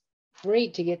 That's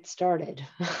great to get started.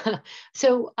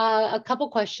 So a couple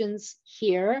questions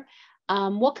here.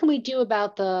 What can we do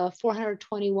about the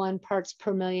 421 parts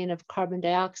per million of carbon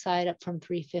dioxide up from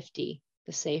 350,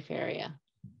 the safe area?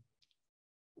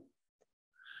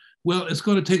 Well, it's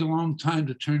going to take a long time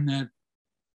to turn that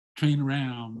train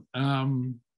around,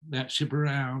 that ship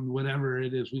around, whatever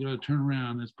it is, we got to turn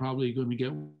around. It's probably going to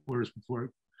get worse before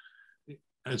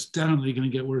it's definitely going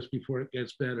to get worse before it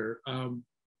gets better.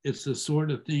 It's the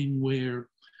sort of thing where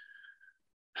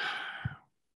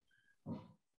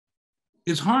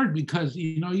it's hard because,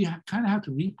 you know, you kind of have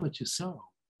to reap what you sow,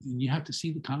 and you have to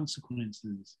see the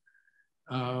consequences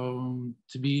to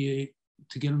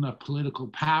get enough political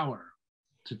power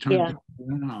to turn it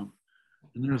around.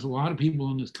 And there's a lot of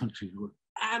people in this country who are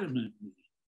adamantly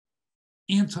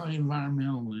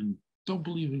anti-environmental and don't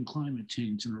believe in climate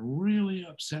change and are really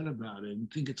upset about it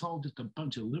and think it's all just a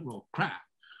bunch of liberal crap.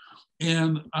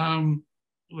 And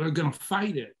we're going to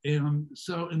fight it. And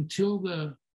so until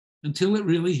it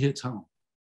really hits home,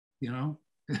 you know,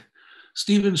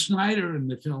 Steven Schneider in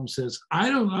the film says, I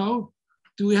don't know,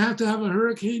 do we have to have a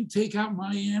hurricane take out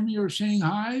Miami or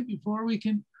Shanghai before we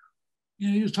can, you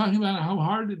know, he was talking about how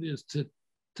hard it is to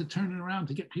turn it around,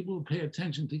 to get people to pay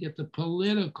attention, to get the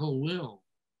political will.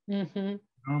 Mm-hmm. You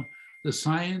know, the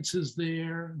science is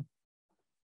there,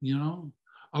 you know.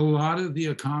 A lot of the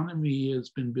economy has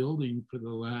been building for the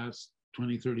last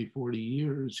 20, 30, 40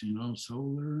 years, you know,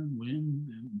 solar and wind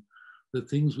and the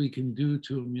things we can do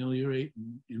to ameliorate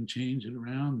and change it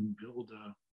around and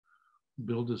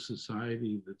build a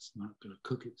society that's not going to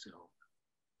cook itself.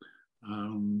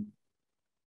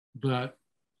 But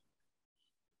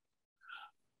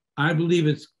I believe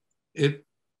it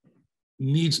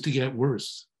needs to get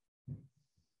worse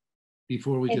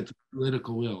before we get the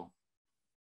political will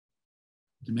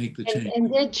to make the change.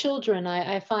 And dead children,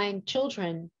 I find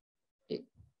children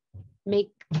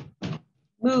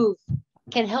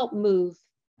can help move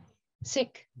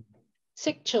sick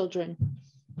children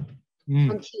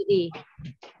on TV,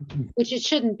 which it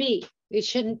shouldn't be. It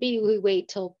shouldn't be we wait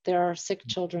till there are sick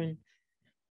children.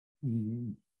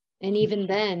 And even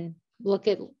then, look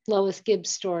at Lois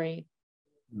Gibbs' story.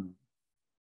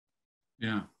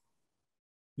 Yeah,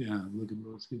 look at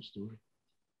Lois Gibbs' story.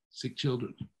 Sick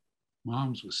children,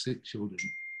 moms with sick children.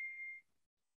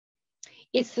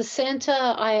 It's the Santa,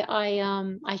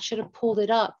 I should have pulled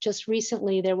it up. Just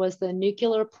recently, there was the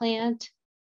nuclear plant.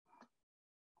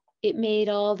 It made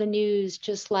all the news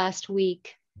just last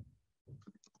week.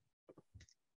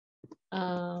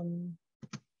 And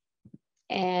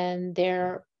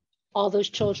all those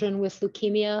children with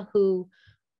leukemia who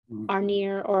are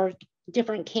near, or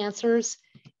different cancers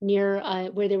near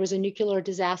where there was a nuclear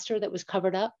disaster that was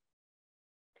covered up.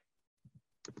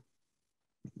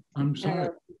 I'm sorry.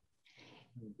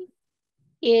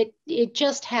 It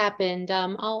just happened.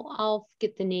 I'll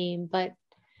get the name, but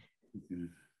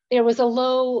there was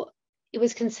it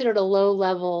was considered a low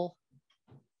level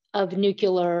of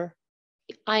nuclear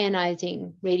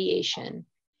ionizing radiation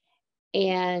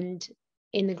and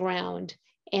in the ground.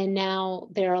 And now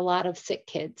there are a lot of sick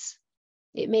kids.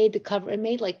 It made the cover, it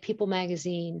made like People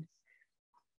magazine.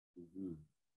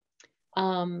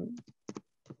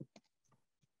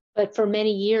 But for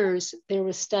many years, there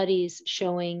were studies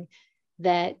showing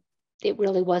that it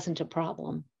really wasn't a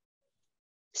problem.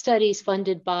 Studies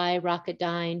funded by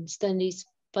Rocketdyne, studies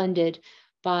funded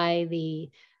by the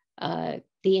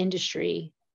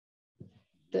industry,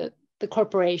 the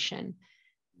corporation,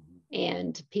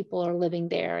 and people are living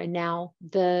there. And now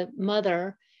the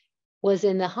mother was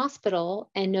in the hospital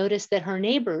and noticed that her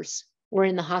neighbors were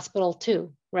in the hospital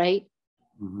too, right?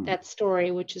 That story,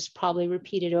 which is probably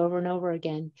repeated over and over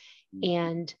again.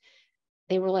 And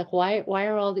they were like, why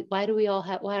do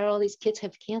all these kids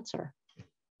have cancer?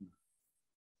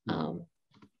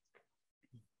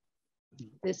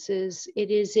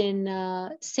 It is in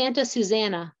Santa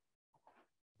Susana.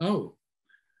 Oh,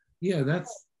 yeah,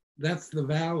 that's the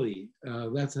valley.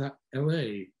 That's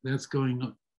LA. That's going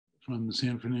up from the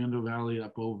San Fernando Valley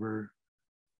up over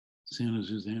Santa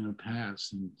Susana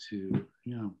Pass into,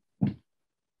 you know,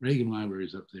 Reagan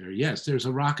Library's up there. Yes, there's a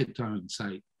Rocketdyne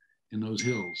site in those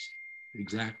hills.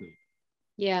 exactly.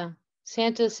 Yeah.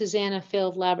 Santa Susana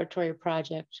Field Laboratory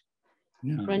Project,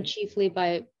 Yeah. run chiefly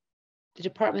by the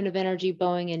Department of Energy,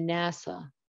 Boeing, and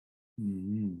NASA.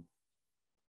 Mm-hmm.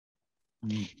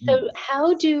 Mm-hmm. So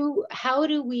how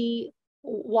do we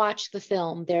watch the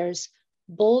film? There's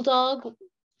Bulldog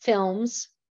Films,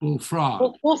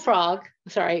 Bullfrog.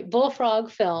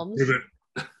 Bullfrog Films.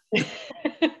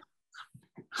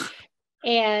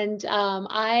 And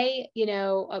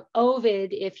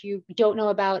Ovid, if you don't know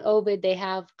about Ovid, they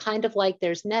have kind of like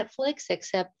there's Netflix,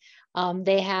 except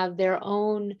they have their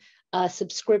own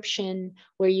subscription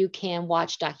where you can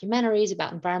watch documentaries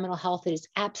about environmental health. It is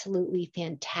absolutely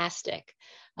fantastic.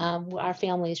 Our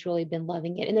family has really been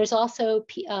loving it. And there's also,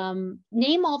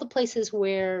 name all the places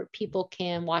where people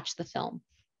can watch the film.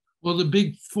 Well, the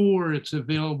big four, it's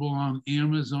available on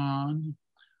Amazon,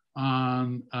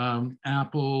 on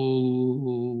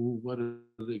Apple, what do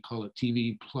they call it,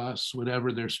 TV Plus,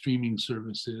 whatever their streaming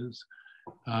service is.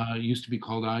 It used to be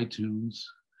called iTunes.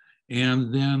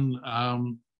 And then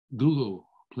Google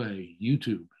Play,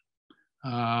 YouTube,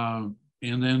 and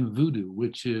then Vudu,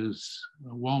 which is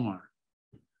Walmart,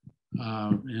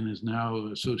 and is now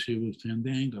associated with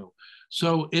Fandango.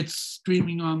 So it's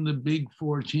streaming on the big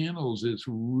four channels. It's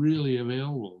really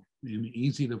available and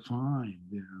easy to find.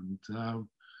 And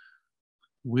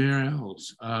where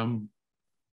else?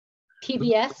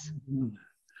 PBS?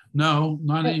 No,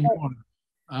 not anymore.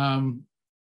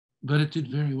 But it did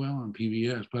very well on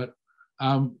PBS. But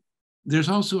there's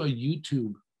also a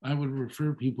YouTube. I would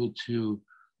refer people to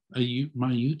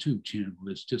my YouTube channel.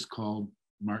 It's just called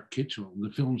Mark Kitchell,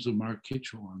 the films of Mark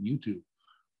Kitchell on YouTube.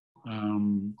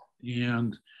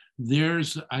 And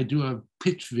I do a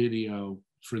pitch video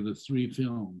for the three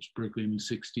films, Berkeley in the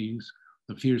 60s,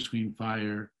 The Fear Screen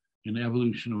Fire, and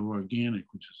Evolution of Organic,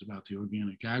 which is about the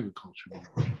organic agriculture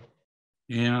movement.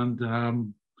 And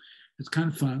it's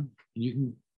kind of fun. You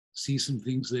can see some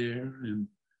things there, and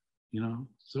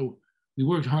so we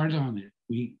worked hard on it.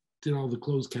 We did all the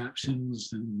closed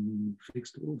captions and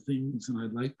fixed little things, and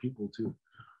I'd like people to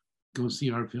go see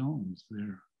our films.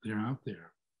 They're out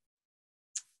there.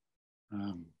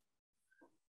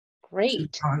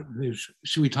 Great.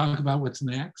 Should we talk about what's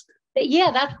next?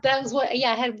 Yeah, that was what.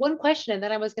 Yeah, I had one question, and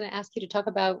then I was going to ask you to talk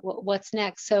about what's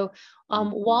next. So,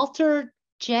 Walter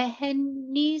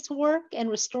Jehenny's work and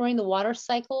restoring the water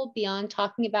cycle beyond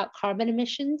talking about carbon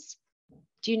emissions.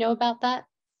 Do you know about that?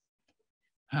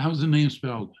 How's the name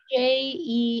spelled?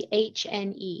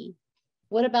 Jehne.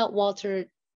 What about Walter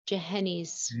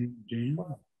Jehenny's?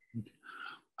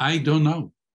 I don't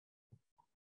know.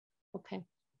 Okay.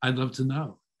 I'd love to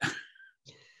know.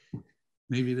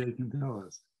 Maybe they can tell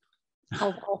us.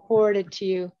 I'll forward it to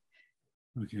you.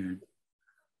 Okay.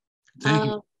 Thank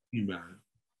you for talking about it.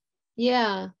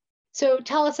 Yeah. So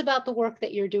tell us about the work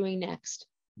that you're doing next.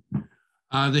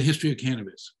 The history of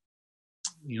cannabis.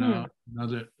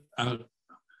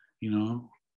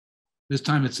 This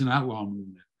time it's an outlaw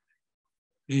movement.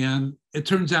 And it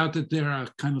turns out that they're a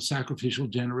kind of sacrificial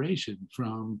generation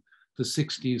from the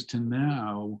 60s to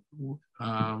now.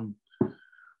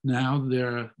 Now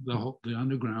the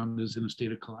underground is in a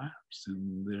state of collapse,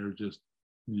 and they're just,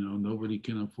 nobody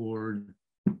can afford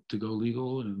to go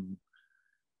legal. And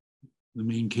the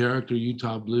main character,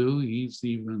 Utah Blue, he's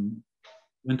even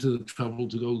went to the trouble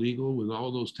to go legal with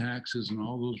all those taxes and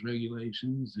all those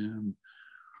regulations. And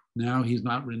now he's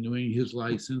not renewing his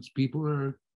license. People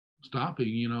are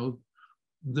stopping,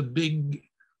 the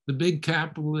big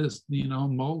capitalist,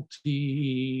 multi-level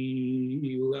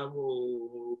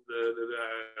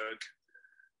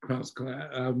cross class,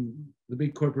 the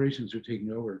big corporations are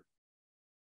taking over.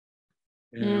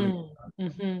 And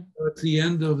it's the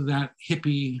end of that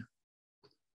hippie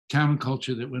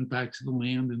counterculture that went back to the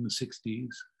land in the 60s,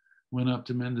 went up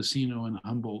to Mendocino and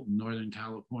Humboldt in Northern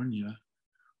California.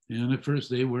 And at first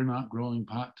they were not growing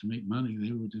pot to make money.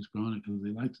 They were just growing it because they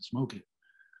liked to smoke it.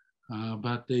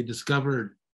 But they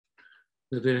discovered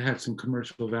that it had some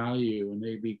commercial value, and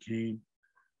they became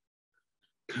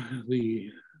kind of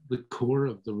the core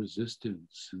of the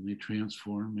resistance, and they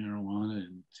transformed marijuana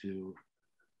into,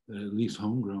 at least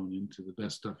homegrown, into the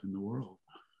best stuff in the world.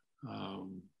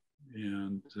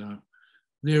 And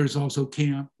there's also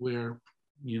camp where,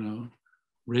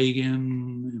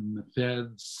 Reagan and the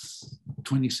feds,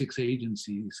 26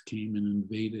 agencies came and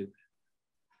invaded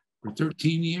for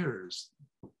 13 years.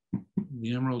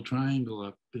 The Emerald Triangle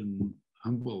up in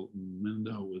Humboldt and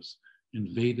Mendocino was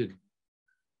invaded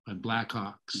by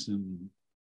Blackhawks and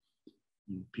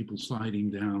people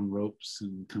sliding down ropes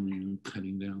and coming and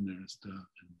cutting down their stuff.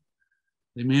 And,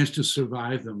 they managed to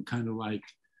survive them, kind of like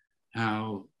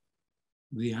how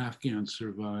the Afghans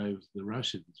survived the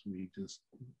Russians.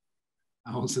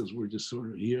 Houses were just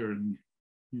sort of here, and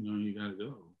you got to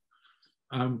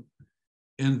go.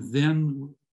 And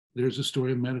then there's a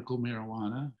story of medical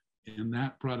marijuana, and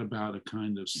that brought about a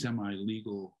kind of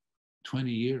semi-legal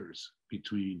 20 years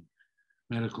between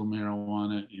medical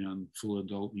marijuana and full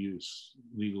adult use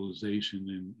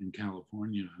legalization in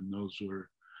California. And those were,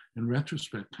 in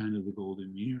retrospect, kind of the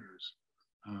golden years.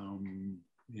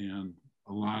 And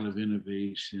a lot of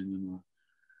innovation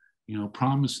and,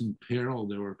 promise and peril.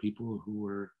 There were people who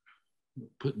were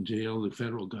put in jail. The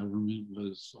federal government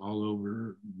was all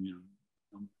over,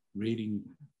 raiding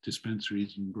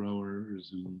dispensaries and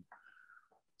growers and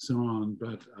so on.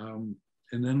 But,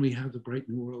 and then we have the bright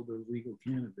new world of legal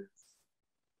cannabis.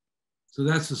 So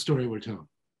that's the story we're telling.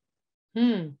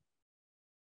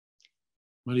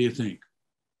 What do you think?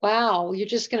 Wow, you're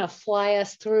just going to fly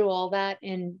us through all that.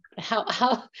 And how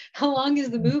long is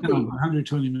the movie?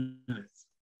 120 minutes,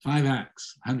 5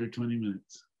 acts, 120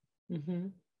 minutes. Mm-hmm.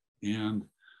 And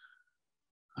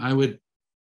I would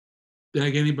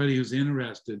beg anybody who's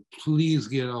interested, please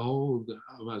get a hold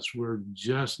of us. We're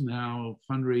just now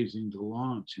fundraising to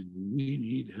launch, and we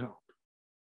need help.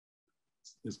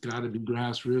 It's got to be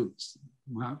grassroots,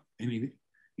 not anything.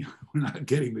 We're not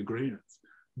getting the grants.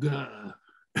 Duh.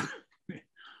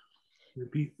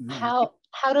 How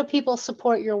do people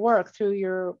support your work? Through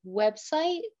your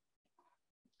website?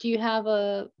 Do you have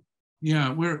a?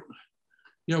 Yeah, we're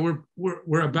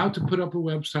about to put up a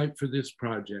website for this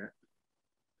project,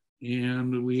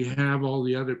 and we have all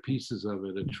the other pieces of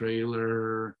it: a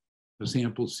trailer, a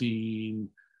sample scene,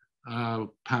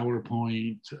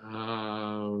 PowerPoint,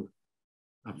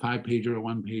 a 5-pager, a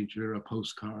 1-pager, a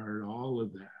postcard, all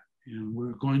of that. And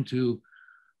we're going to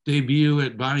debut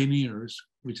at Bioneers,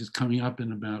 which is coming up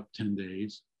in about 10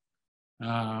 days,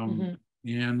 and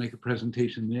make a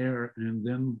presentation there. And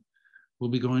then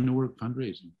we'll be going to work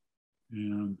fundraising.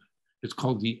 And it's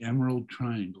called the Emerald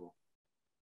Triangle.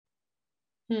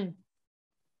 The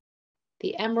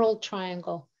Emerald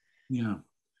Triangle. Yeah,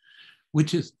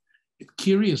 which is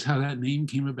curious how that name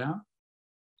came about.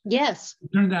 Yes.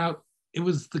 It turned out it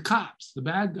was the cops, the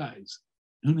bad guys,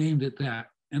 who named it that.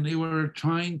 And they were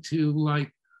trying to,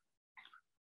 like,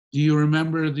 do you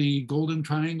remember the Golden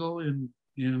Triangle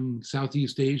in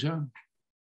Southeast Asia?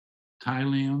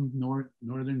 Thailand,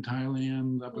 northern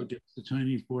Thailand, up against the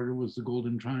Chinese border was the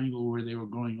Golden Triangle, where they were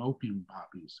growing opium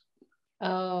poppies.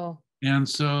 Oh. And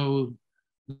so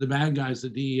the bad guys, the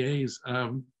DEAs,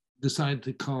 decided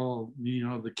to call,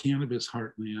 the cannabis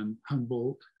heartland,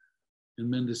 Humboldt and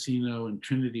Mendocino and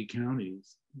Trinity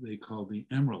counties, they call the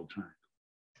Emerald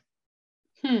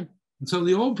Triangle. And so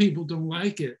the old people don't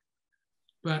like it,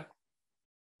 but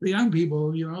the young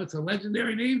people, it's a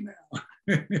legendary name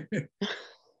now.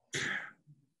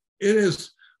 It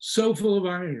is so full of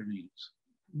ironies,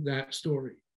 that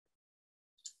story.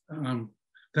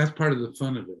 That's part of the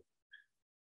fun of it,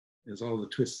 is all the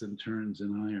twists and turns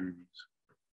and ironies.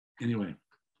 Anyway.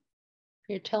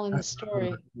 You're telling the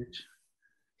story.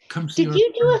 Did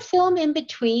you do a film in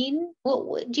between?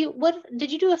 Did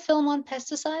you do a film on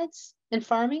pesticides and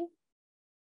farming?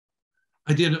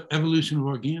 I did Evolution of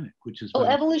Organic, which is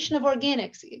Evolution of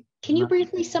Organics. Can you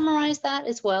briefly summarize that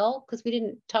as well? Because we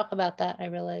didn't talk about that, I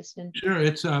realized. Sure.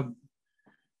 It's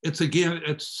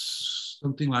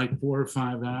something like 4 or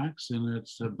 5 acts, and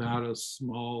it's about a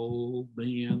small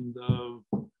band of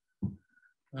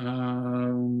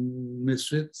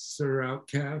misfits or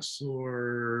outcasts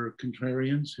or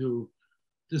contrarians who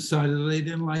decided they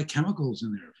didn't like chemicals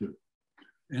in their food.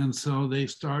 And so they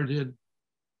started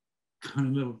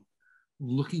kind of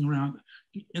looking around.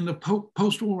 In the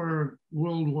post-war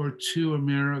World War II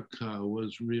America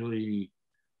was really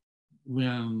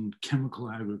when chemical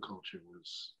agriculture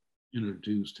was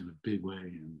introduced in a big way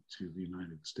into the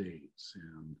United States,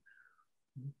 and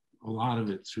a lot of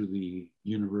it through the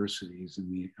universities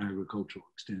and the agricultural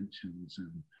extensions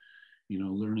and,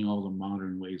 learning all the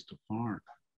modern ways to farm.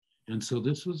 And so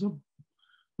this was a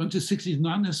bunch of 60s,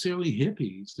 not necessarily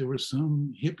hippies. There were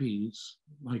some hippies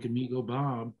like Amigo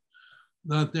Bob,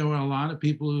 but there were a lot of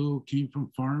people who came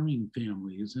from farming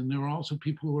families. And there were also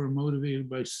people who were motivated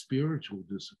by spiritual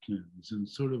disciplines, and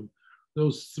sort of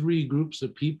those 3 groups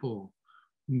of people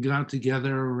got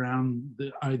together around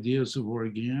the ideas of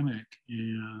organic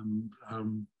and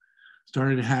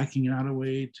started hacking out a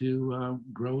way to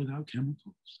grow without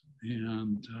chemicals.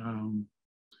 And,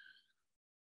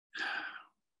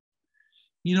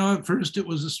 at first it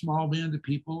was a small band of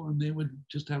people, and they would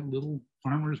just have little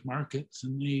farmers markets,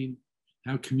 and they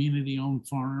have community-owned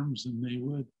farms, and they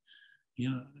would,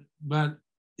 but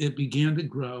it began to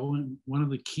grow. And one of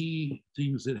the key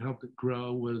things that helped it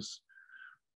grow was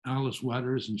Alice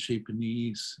Waters and Chez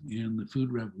Panisse and the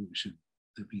food revolution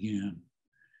that began.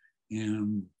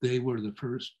 And they were the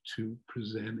first to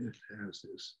present it as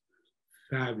this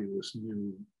fabulous,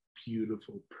 new,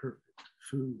 beautiful, perfect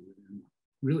food, and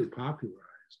really popularized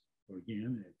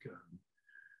organic.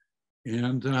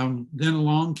 Then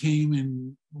along came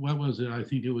in, what was it? I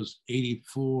think it was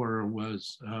 84,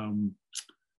 was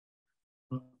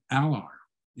Alar.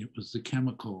 It was the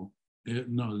chemical.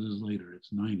 No, this is later.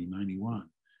 It's 90, 91.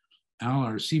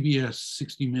 Alar, CBS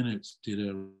 60 Minutes did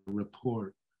a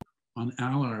report on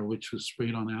Alar, which was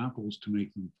sprayed on apples to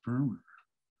make them firmer.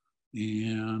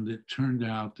 And it turned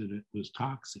out that it was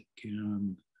toxic.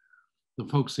 And the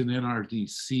folks in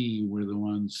NRDC were the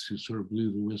ones who sort of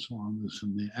blew the whistle on this,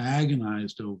 and they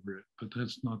agonized over it. But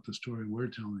that's not the story we're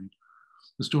telling.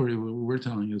 The story we're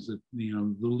telling is that, you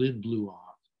know, the lid blew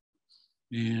off,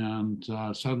 and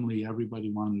suddenly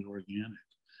everybody wanted organic,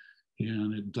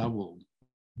 and it doubled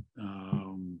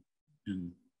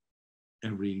in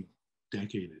every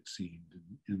decade, it seemed,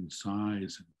 in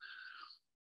size. And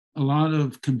a lot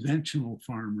of conventional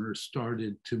farmers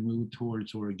started to move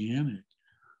towards organic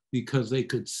because they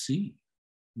could see,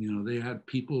 you know, they had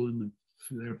people in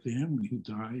their family who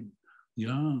died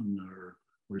young or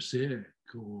were sick,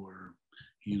 or,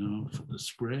 you know, the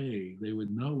spray, they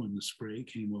would know when the spray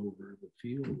came over the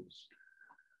fields,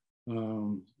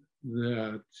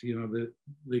 that, you know, that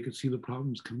they could see the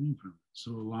problems coming from it.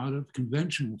 So a lot of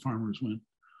conventional farmers went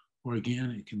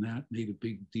organic, and that made a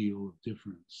big deal of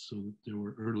difference. So that there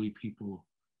were early people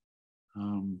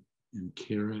in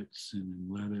carrots and in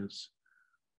lettuce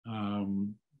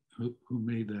who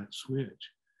made that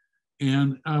switch.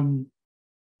 And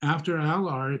after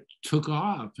Alar, it took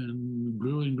off and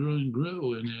grew and grew and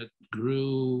grew, and it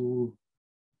grew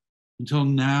until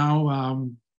now,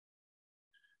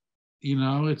 you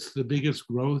know, it's the biggest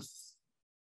growth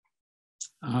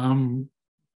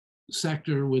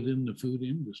sector within the food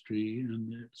industry,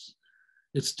 and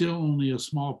it's still only a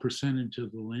small percentage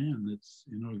of the land that's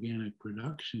in organic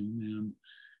production. And,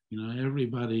 you know,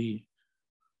 everybody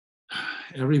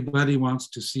wants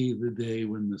to see the day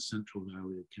when the Central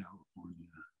Valley of California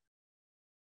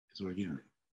is organic.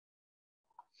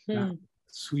 That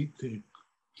sweet thing.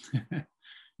 And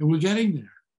we're getting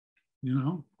there, you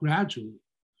know, gradually.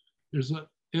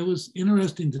 It was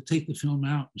interesting to take the film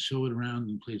out and show it around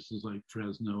in places like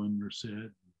Fresno and Merced,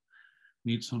 and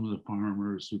meet some of the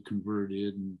farmers who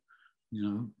converted, and, you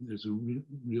know, there's a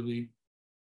really,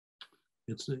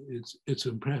 it's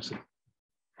impressive.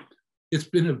 It's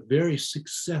been a very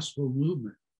successful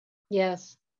movement.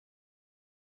 Yes.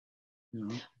 You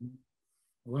know,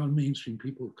 a lot of mainstream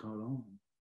people have caught on.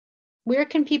 Where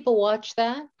can people watch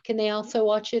that? Can they also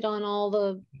watch it on all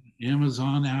the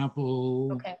Amazon,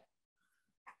 Apple, okay,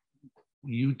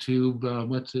 YouTube,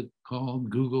 what's it called?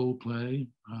 Google Play,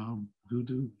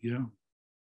 Voodoo, yeah.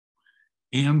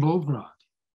 And Bullfrog.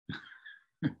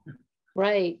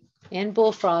 right? And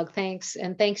Bullfrog, thanks.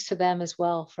 And thanks to them as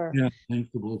well for. Yeah,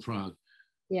 thanks to Bullfrog.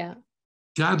 Yeah.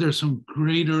 God, there's some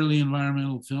great early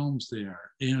environmental films there.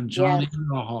 And John Yes.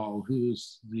 Hall,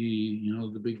 who's the, you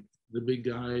know, the big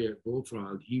guy at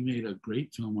Bullfrog, he made a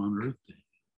great film on Earth Day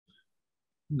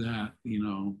that, you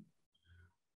know,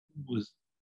 was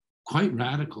quite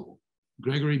radical.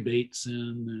 Gregory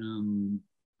Bateson and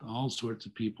all sorts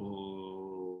of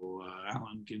people,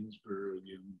 Allen Ginsberg,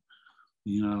 and,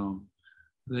 you know,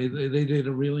 they did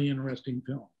a really interesting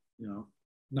film, you know,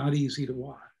 not easy to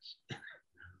watch.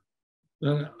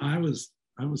 But I was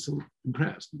so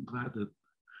impressed and glad that,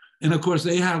 and of course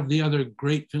they have the other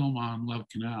great film on Love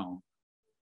Canal,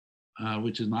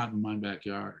 which is not in my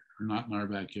backyard, or not in our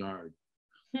backyard.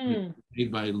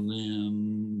 Made by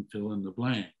Lynn, fill in the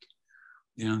blank.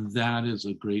 And that is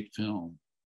a great film.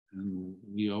 And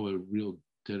we owe a real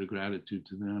debt of gratitude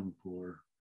to them for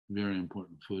very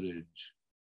important footage.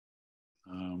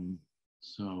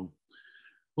 So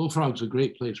Bullfrog's a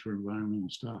great place for environmental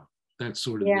stuff. That's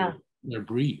sort of their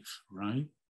brief, right?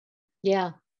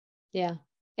 Yeah, yeah.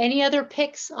 Any other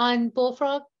picks on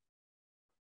Bullfrog?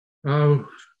 Oh,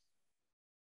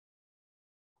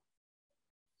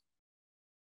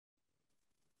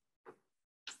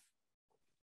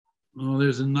 well,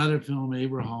 there's another film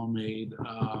Abraham made.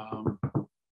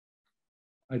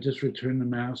 I just returned the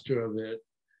master of it.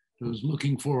 It was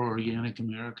Looking for Organic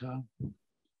America,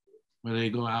 where they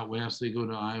go out west, they go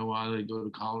to Iowa, they go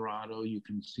to Colorado. You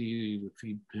can see the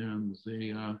feed pens.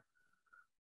 They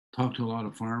talk to a lot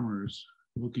of farmers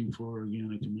looking for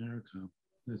Organic America.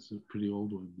 That's a pretty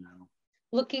old one now.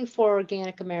 Looking for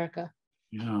Organic America.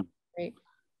 Yeah. Great.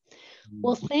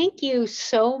 Well, thank you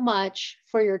so much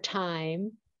for your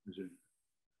time.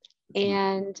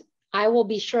 And I will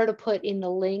be sure to put in the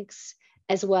links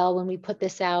as well when we put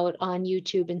this out on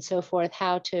YouTube and so forth,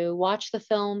 how to watch the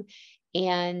film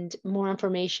and more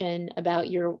information about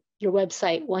your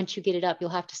website. Once you get it up, you'll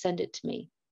have to send it to me.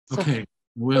 So, okay,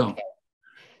 well, okay.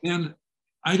 And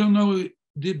I don't know,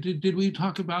 did we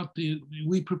talk about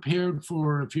we prepared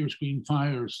for Fear Screen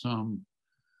Fire some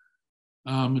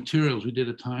materials. We did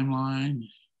a timeline,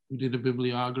 we did a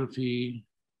bibliography.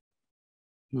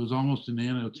 It was almost an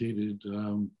annotated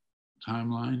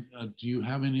timeline. Do you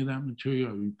have any of that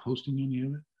material? Are you posting any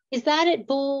of it? Is that at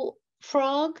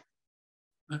Bullfrog?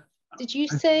 Did you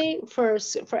say for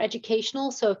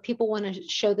educational? So if people want to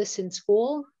show this in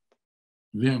school?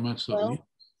 Very much so. Well,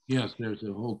 yes, there's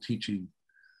a whole teaching.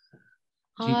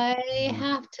 I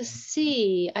have to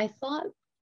see. I thought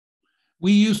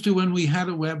we used to, when we had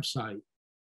a website,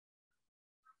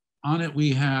 on it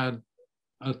we had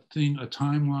a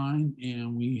timeline,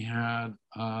 and we had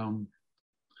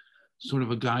sort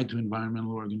of a guide to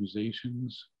environmental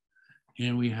organizations,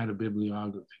 and we had a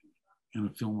bibliography and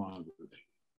a filmography.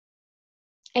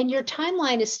 And your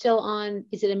timeline is still on,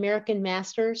 is it American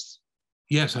Masters?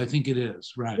 Yes, I think it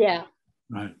is, right. Yeah.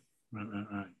 Right.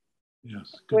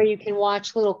 Yes. Good. Where you can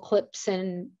watch little clips,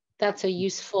 and that's a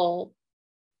useful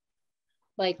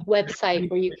like website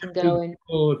where you can go and.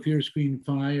 Oh, if you're Screen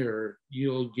Fire,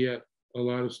 you'll get a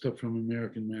lot of stuff from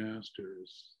American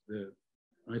Masters that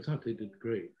I thought they did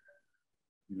great.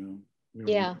 You know.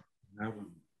 Yeah. That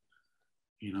one.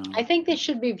 You know. I think they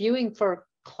should be viewing for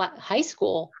high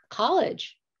school,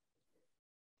 college.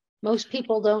 Most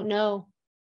people don't know.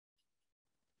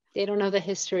 They don't know the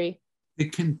history.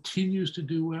 It continues to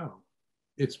do well.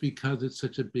 It's because it's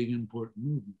such a big, important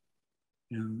movement.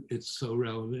 And it's so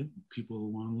relevant.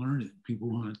 People want to learn it. People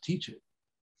want to teach it.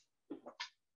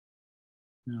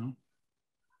 You know?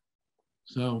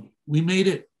 So we made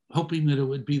it hoping that it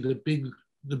would be the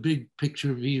big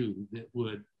picture view that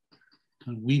would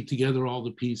kind of weave together all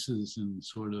the pieces and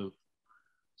sort of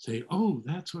say, oh,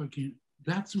 that's organic,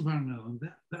 that's environmental, and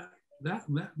that,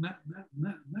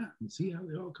 and see how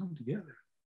they all come together.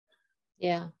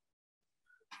 Yeah.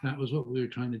 That was what we were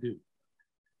trying to do.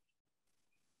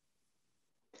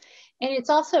 And it's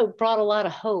also brought a lot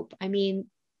of hope. I mean,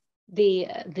 you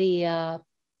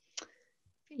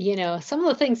know, some of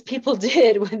the things people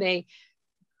did when they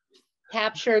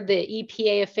captured the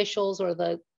EPA officials, or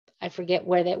I forget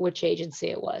which agency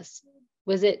it was.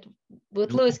 Was it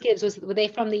with Lewis Gibbs? Were they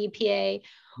from the EPA,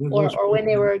 or when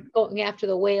they were going after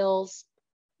the whales,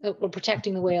 or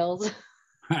protecting the whales?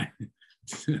 Right.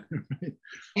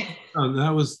 Oh,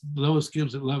 that was Lewis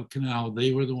Gibbs at Love Canal.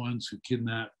 They were the ones who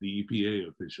kidnapped the EPA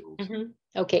officials. Mm-hmm.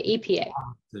 Okay, EPA.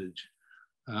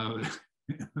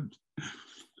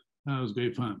 That was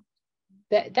great fun.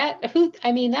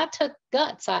 That took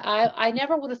guts. I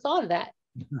never would have thought of that.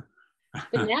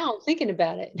 But now I'm thinking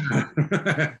about it.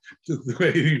 Just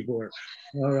waiting for it.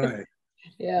 All right.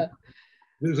 Yeah.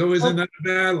 There's always another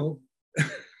battle.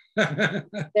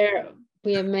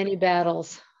 We have many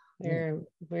battles.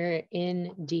 We're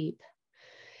in deep.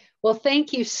 Well,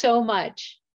 thank you so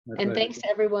much. And thanks to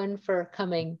everyone for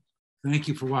coming. Thank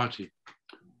you for watching.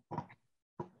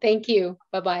 Thank you.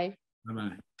 Bye-bye.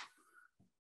 Bye-bye.